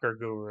soccer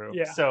guru.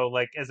 Yeah. So,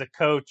 like, as a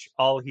coach,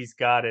 all he's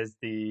got is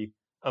the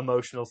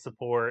emotional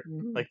support,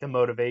 like the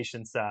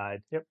motivation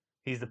side. Yep.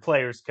 He's the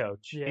player's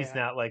coach. Yeah. He's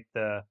not like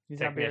the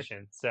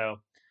technician. So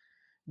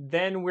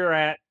then we're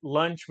at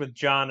lunch with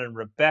John and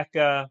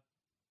Rebecca.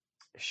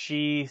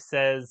 She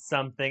says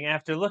something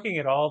after looking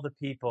at all the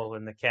people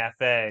in the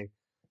cafe.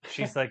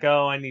 She's like,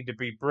 oh, I need to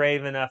be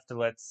brave enough to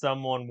let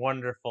someone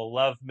wonderful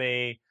love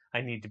me.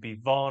 I need to be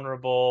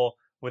vulnerable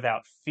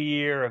without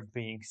fear of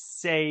being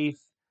safe.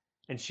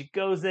 And she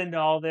goes into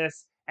all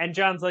this. And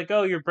John's like,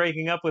 oh, you're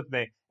breaking up with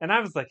me. And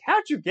I was like,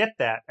 how'd you get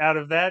that out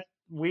of that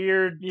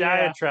weird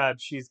diatribe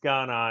she's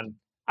gone on?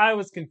 I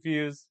was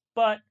confused,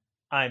 but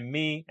I'm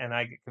me, and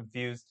I get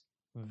confused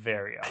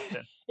very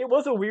often. It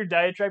was a weird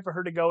diatribe for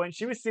her to go in.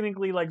 She was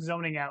seemingly like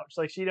zoning out.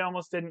 Like, she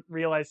almost didn't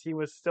realize he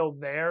was still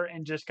there,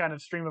 and just kind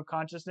of stream of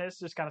consciousness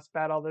just kind of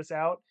spat all this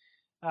out.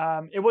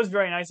 It was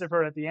very nice of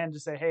her at the end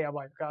to say, hey, I'll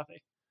buy your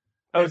coffee.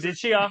 Oh, did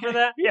she offer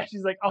that? Yeah,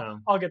 she's like,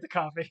 I'll get the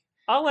coffee.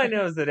 All I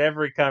know is that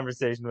every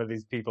conversation with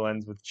these people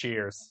ends with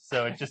cheers,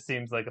 so it just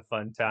seems like a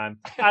fun time.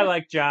 I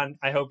like John.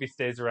 I hope he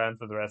stays around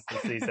for the rest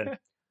of the season.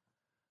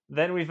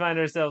 Then we find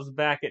ourselves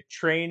back at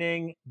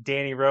training.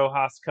 Danny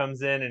Rojas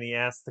comes in and he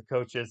asks the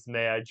coaches,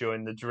 may I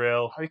join the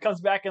drill? He comes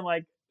back and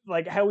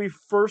like how we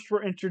first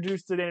were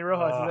introduced to Danny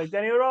Rojas. He's like,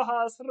 Danny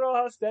Rojas,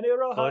 Danny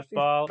Rojas.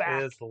 Football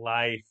is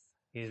life.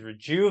 He's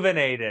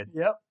rejuvenated.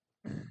 Yep.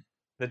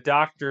 The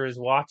doctor is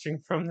watching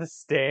from the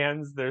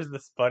stands. There's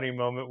this funny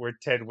moment where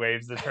Ted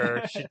waves at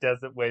her. She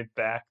doesn't wave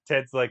back.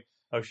 Ted's like,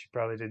 oh, she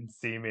probably didn't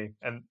see me.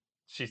 And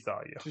she saw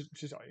you.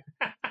 She saw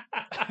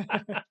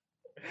you.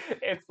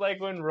 It's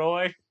like when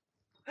Roy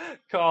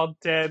called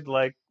Ted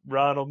like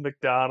Ronald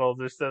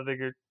McDonald or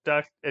something, or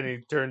Duck, and he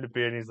turned to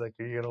B and he's like,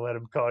 are you going to let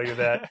him call you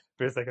that?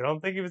 But it's like, I don't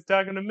think he was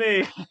talking to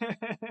me.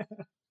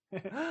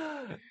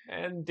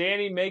 And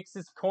Danny makes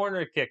his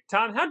corner kick.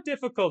 Tom, how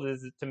difficult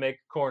is it to make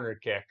a corner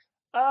kick?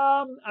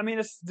 I mean,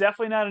 it's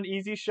definitely not an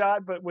easy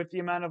shot, but with the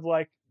amount of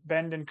like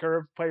bend and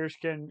curve players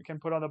can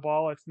put on the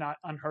ball, it's not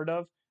unheard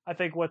of. I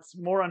think what's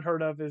more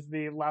unheard of is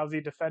the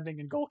lousy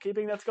defending and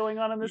goalkeeping that's going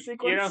on in this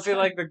sequence. You don't feel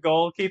like the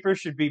goalkeeper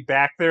should be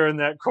back there in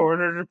that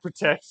corner to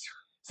protect?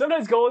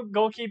 Sometimes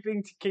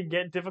goalkeeping can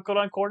get difficult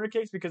on corner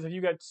kicks because if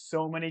you got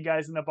so many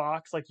guys in the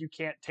box, like you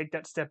can't take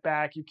that step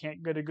back, you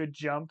can't get a good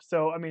jump.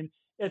 So, I mean,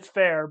 it's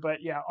fair,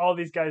 but yeah, all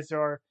these guys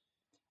are,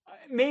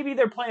 maybe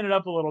they're playing it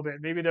up a little bit.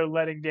 Maybe they're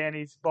letting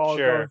Danny's ball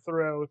go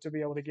through to be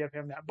able to give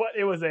him that. But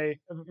it was an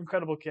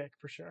incredible kick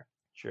for sure.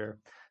 Sure.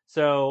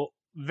 So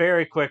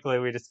very quickly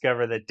we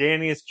discover that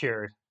Danny is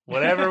cured.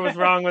 Whatever was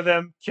wrong with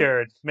him,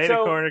 cured. Made a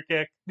corner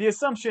kick. The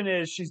assumption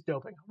is she's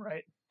doping him,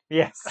 right?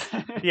 Yes.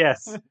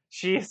 Yes.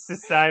 She has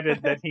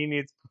decided that he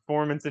needs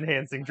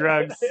performance-enhancing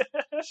drugs.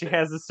 She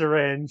has a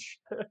syringe.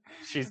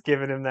 She's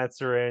given him that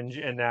syringe,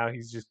 and now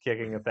he's just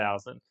kicking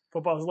 1,000.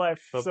 Football is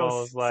life.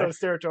 Football is life.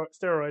 So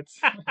steroids.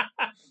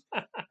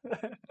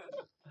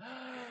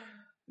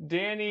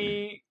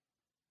 Danny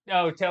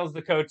tells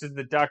the coaches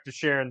that Dr.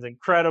 Sharon's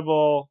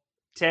incredible.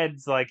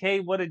 Ted's like, hey,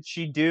 what did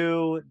she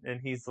do?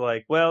 And he's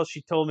like, well,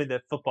 she told me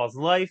that football's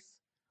life.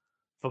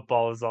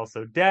 Football is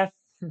also death.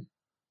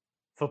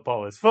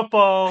 Football is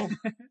football.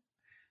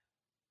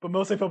 But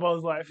mostly football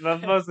is life.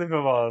 But mostly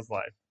football is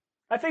life.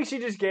 I think she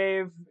just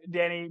gave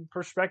Danny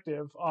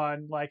perspective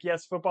on, like,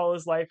 yes, football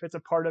is life. It's a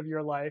part of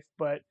your life,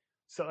 but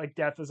so like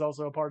death is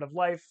also a part of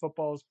life.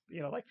 Football's,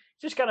 like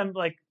just kind of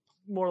like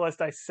more or less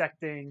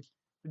dissecting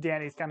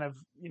Danny's kind of,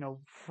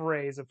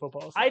 phrase of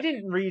football. I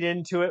didn't read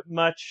into it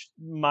much.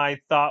 My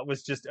thought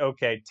was just,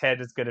 okay,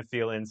 Ted is going to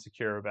feel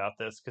insecure about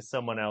this because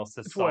someone else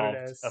has solved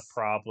a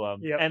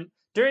problem. Yep. And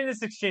during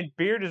this exchange,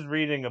 Beard is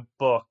reading a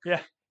book. Yeah.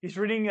 He's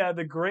reading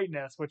The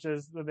Greatness, which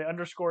is the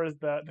underscore is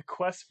the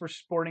Quest for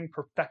Sporting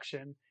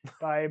Perfection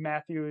by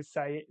Matthew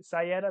Syed,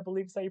 I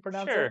believe is how you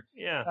pronounce it. Sure,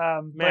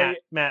 yeah.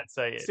 Matt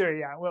Syed. Sure,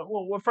 yeah.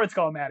 Well, friends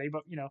call him Matty,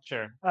 but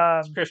Sure.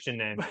 It's a Christian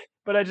name.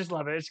 But I just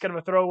love it. It's kind of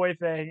a throwaway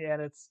thing,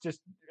 and it's just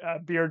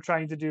Beard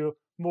trying to do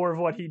more of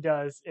what he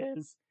does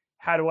is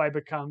how do I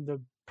become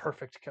the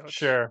perfect coach?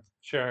 Sure.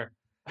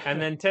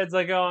 And then Ted's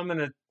like, oh, I'm going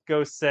to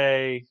go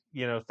say,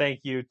 thank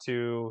you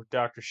to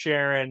Dr.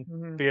 Sharon.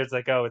 Mm-hmm. Beard's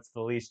like, oh, it's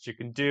the least you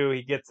can do.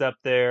 He gets up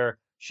there.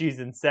 She's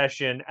in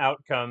session. Out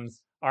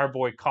comes our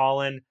boy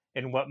Colin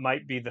in what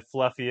might be the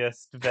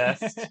fluffiest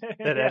vest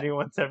that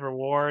anyone's ever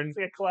worn. It's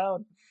like a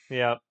cloud.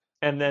 Yeah.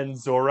 And then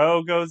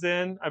Zorro goes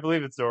in. I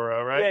believe it's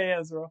Zorro, right?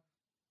 Yeah, Zorro.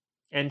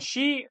 And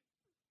she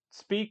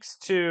speaks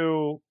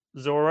to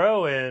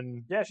Zorro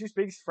in... Yeah, she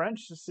speaks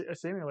French,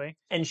 seemingly.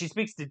 And she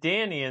speaks to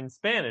Danny in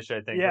Spanish,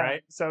 I think,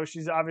 right? So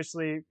she's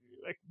obviously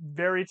like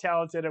very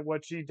talented at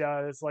what she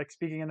does. Like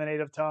speaking in the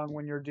native tongue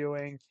when you're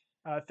doing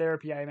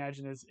therapy, I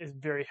imagine is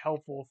very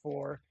helpful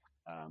for...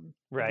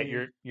 right,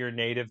 your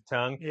native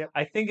tongue. Yep.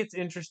 I think it's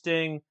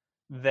interesting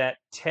that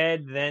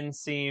Ted then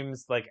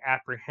seems like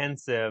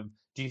apprehensive.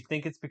 Do you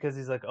think it's because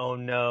he's like, oh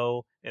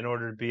no, in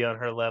order to be on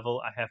her level,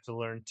 I have to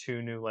learn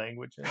 2 new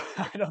languages?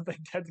 I don't think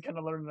Ted's going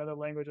to learn another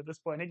language at this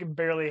point. He can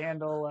barely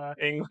handle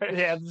English.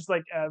 Yeah, just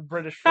like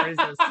British phrases.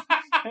 Like,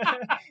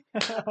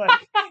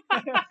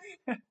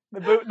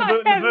 the boot.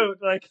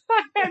 Like,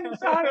 I hadn't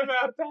thought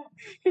about that.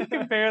 He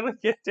can barely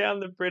get down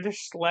the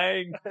British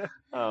slang.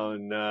 Oh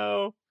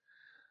no.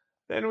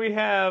 Then we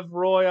have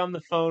Roy on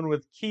the phone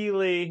with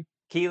Keeley.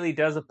 Keeley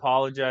does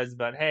apologize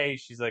about, hey,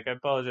 she's like, I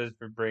apologize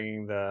for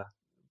bringing the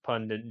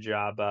pundit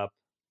job up.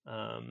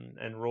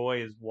 And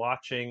Roy is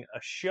watching a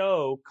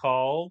show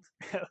called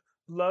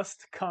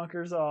Lust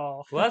Conquers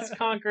All. Lust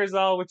Conquers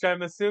All, which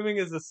I'm assuming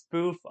is a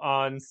spoof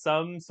on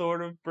some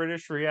sort of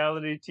British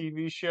reality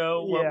TV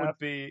show. Yeah. What would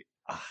be?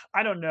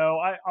 I don't know.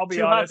 I'll be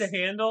Too honest. Hot to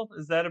Handle?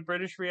 Is that a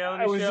British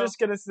reality show? I was just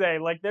going to say,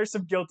 like, there's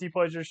some guilty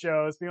pleasure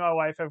shows. Me and my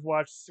wife have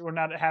watched, we're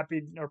not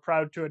happy or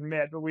proud to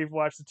admit, but we've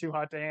watched the Too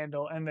Hot to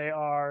Handle, and they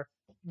are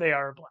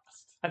a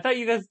blast. I thought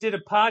you guys did a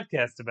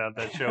podcast about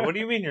that show. What do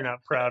you mean you're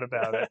not proud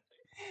about it?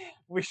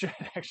 We should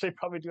actually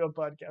probably do a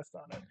podcast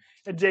on it.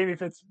 And Jamie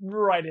fits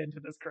right into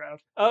this crowd.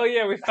 Oh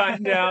yeah, we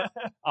find out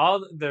all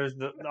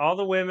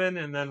the women,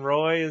 and then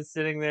Roy is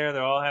sitting there.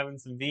 They're all having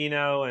some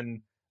vino,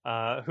 and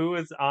who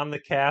is on the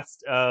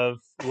cast of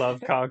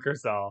Love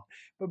Conquers All?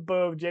 But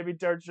boom, Jamie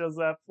Tart shows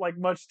up, like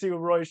much to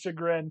Roy's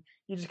chagrin.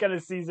 He just kind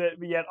of sees it,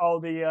 but yet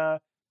all the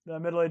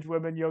middle-aged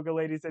women, yoga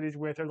ladies that he's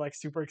with are like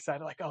super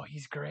excited, like, oh,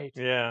 he's great.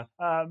 Yeah.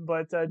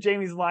 But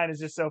Jamie's line is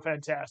just so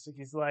fantastic.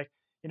 He's like,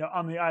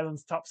 I'm the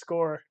island's top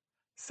scorer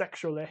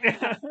sexually.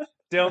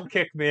 Don't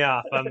kick me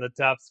off. I'm the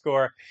top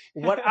scorer.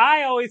 What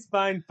I always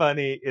find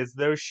funny is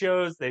those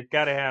shows, they've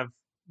got to have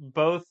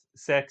both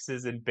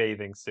sexes in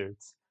bathing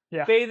suits.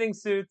 Yeah. Bathing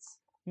suits,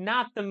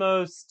 not the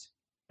most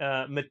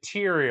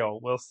material,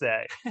 we'll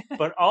say.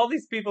 But all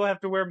these people have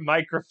to wear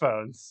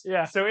microphones.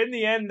 Yeah. So in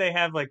the end, they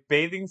have like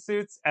bathing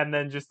suits and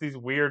then just these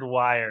weird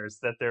wires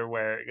that they're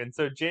wearing. And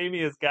so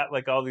Jamie has got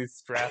like all these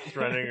straps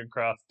running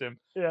across him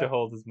to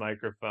hold his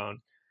microphone.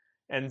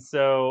 And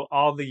so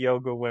all the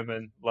yoga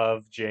women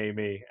love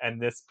Jamie, and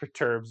this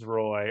perturbs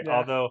Roy. Yeah.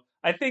 Although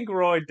I think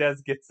Roy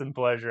does get some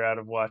pleasure out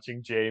of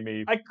watching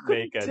Jamie. I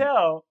couldn't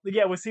tell.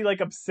 Yeah, was he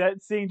like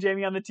upset seeing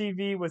Jamie on the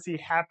TV? Was he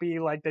happy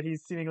like that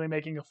he's seemingly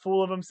making a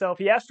fool of himself?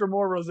 He asked for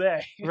more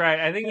rosé. Right.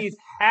 I think he's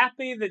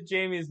happy that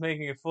Jamie is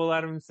making a fool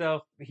out of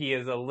himself. He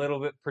is a little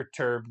bit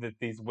perturbed that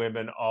these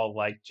women all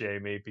like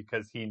Jamie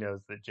because he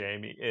knows that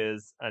Jamie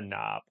is a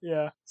knob.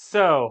 Yeah.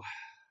 So...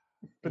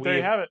 But there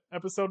you have it.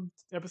 Episode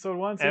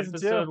 1, season 2.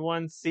 Episode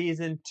 1,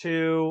 season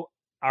 2.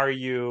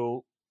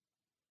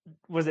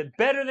 Was it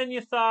better than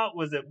you thought?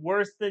 Was it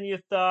worse than you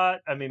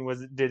thought? I mean,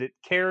 did it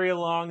carry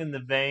along in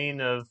the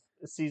vein of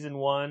season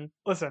 1?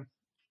 Listen,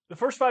 the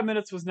first 5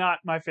 minutes was not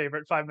my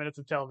favorite 5 minutes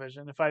of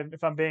television,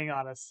 if I'm being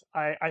honest.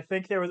 I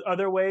think there was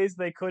other ways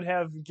they could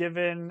have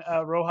given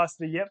Rojas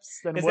the yips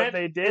than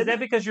they did. Is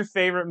that because your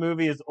favorite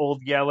movie is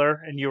Old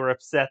Yeller and you were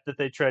upset that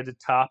they tried to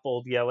top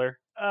Old Yeller?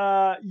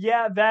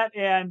 Yeah, that,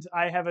 and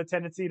I have a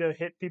tendency to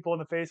hit people in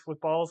the face with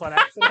balls on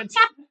accident.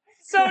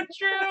 So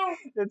true.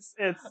 It's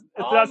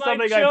all not my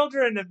something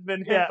children have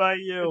been hit by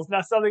you. It's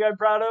not something I'm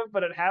proud of,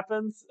 but it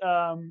happens.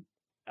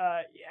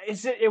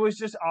 It was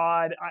just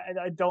odd.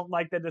 I don't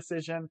like the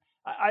decision.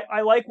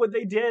 I like what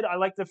they did. I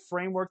like the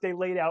framework they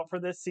laid out for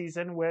this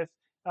season with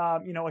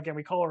again,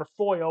 we call her a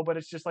foil, but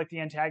it's just like the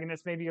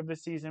antagonist maybe of the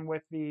season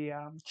with the.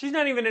 She's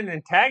not even an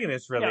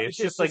antagonist, really. It's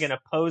just like an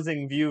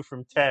opposing view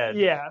from Ted.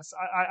 Yes,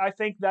 I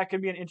think that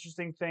could be an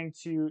interesting thing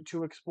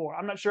to explore.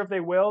 I'm not sure if they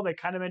will. They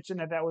kind of mentioned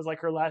that was like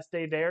her last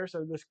day there,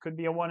 so this could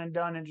be a one and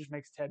done and just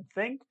makes Ted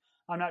think.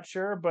 I'm not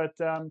sure, but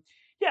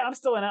yeah, I'm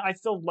still in it. I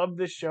still love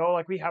this show.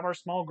 Like we have our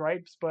small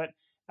gripes, but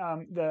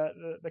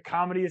the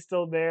comedy is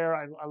still there.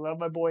 I love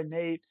my boy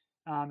Nate.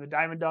 The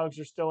Diamond Dogs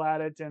are still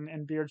at it,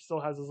 and Beard still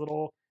has his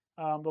little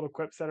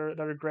quips that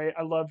are great.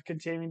 I love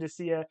continuing to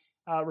see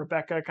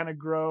Rebecca kind of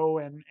grow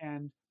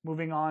and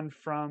moving on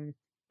from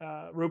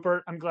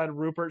Rupert. I'm glad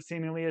Rupert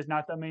seemingly is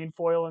not the main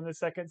foil in the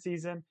second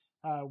season.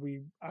 I've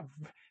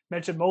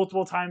mentioned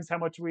multiple times how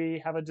much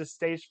we have a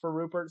distaste for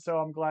Rupert, so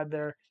I'm glad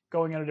they're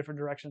going in a different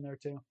direction there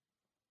too.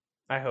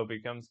 I hope he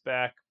comes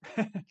back.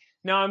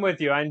 No, I'm with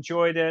you. I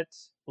enjoyed it.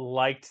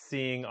 Liked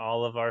seeing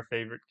all of our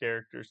favorite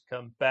characters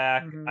come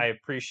back. Mm-hmm. I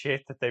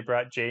appreciate that they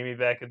brought Jamie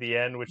back at the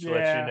end, which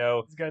lets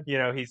you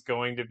know he's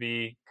going to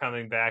be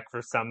coming back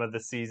for some of the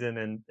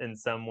season in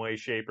some way,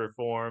 shape, or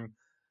form.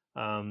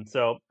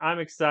 So I'm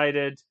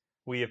excited.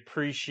 We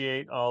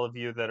appreciate all of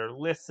you that are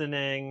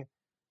listening.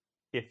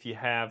 If you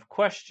have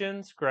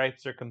questions,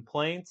 gripes, or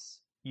complaints,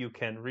 you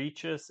can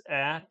reach us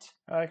at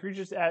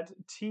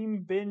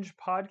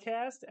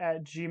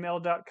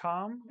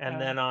teambingepodcast@gmail.com.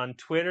 And then on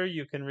Twitter,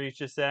 you can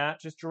reach us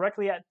at just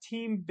directly at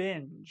Team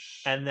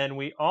Binge. And then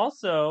we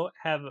also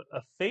have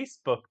a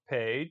Facebook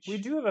page. We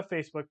do have a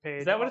Facebook page.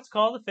 Is that what it's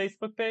called, a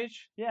Facebook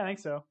page? Yeah, I think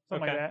so.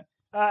 Something like that.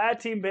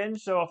 At Team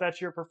Binge. So if that's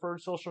your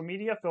preferred social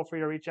media, feel free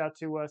to reach out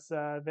to us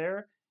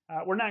there.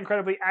 We're not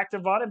incredibly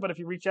active on it, but if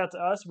you reach out to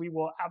us, we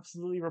will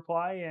absolutely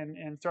reply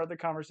and start the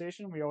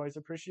conversation. We always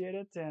appreciate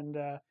it. And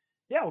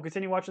yeah, we'll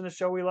continue watching the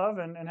show we love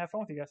and have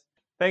fun with you guys.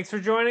 Thanks for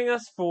joining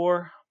us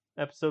for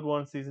episode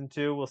 1, season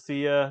 2. We'll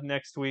see you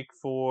next week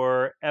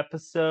for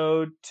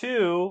episode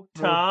 2,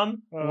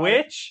 Tom,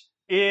 which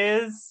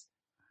is,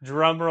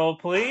 drumroll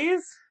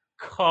please,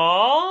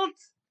 called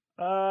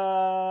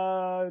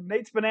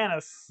Nate's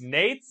Bananas.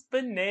 Nate's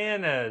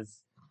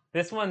Bananas.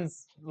 This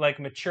one's like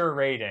mature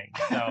rating,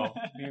 so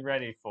be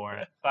ready for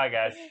it. Bye,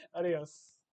 guys. Adios.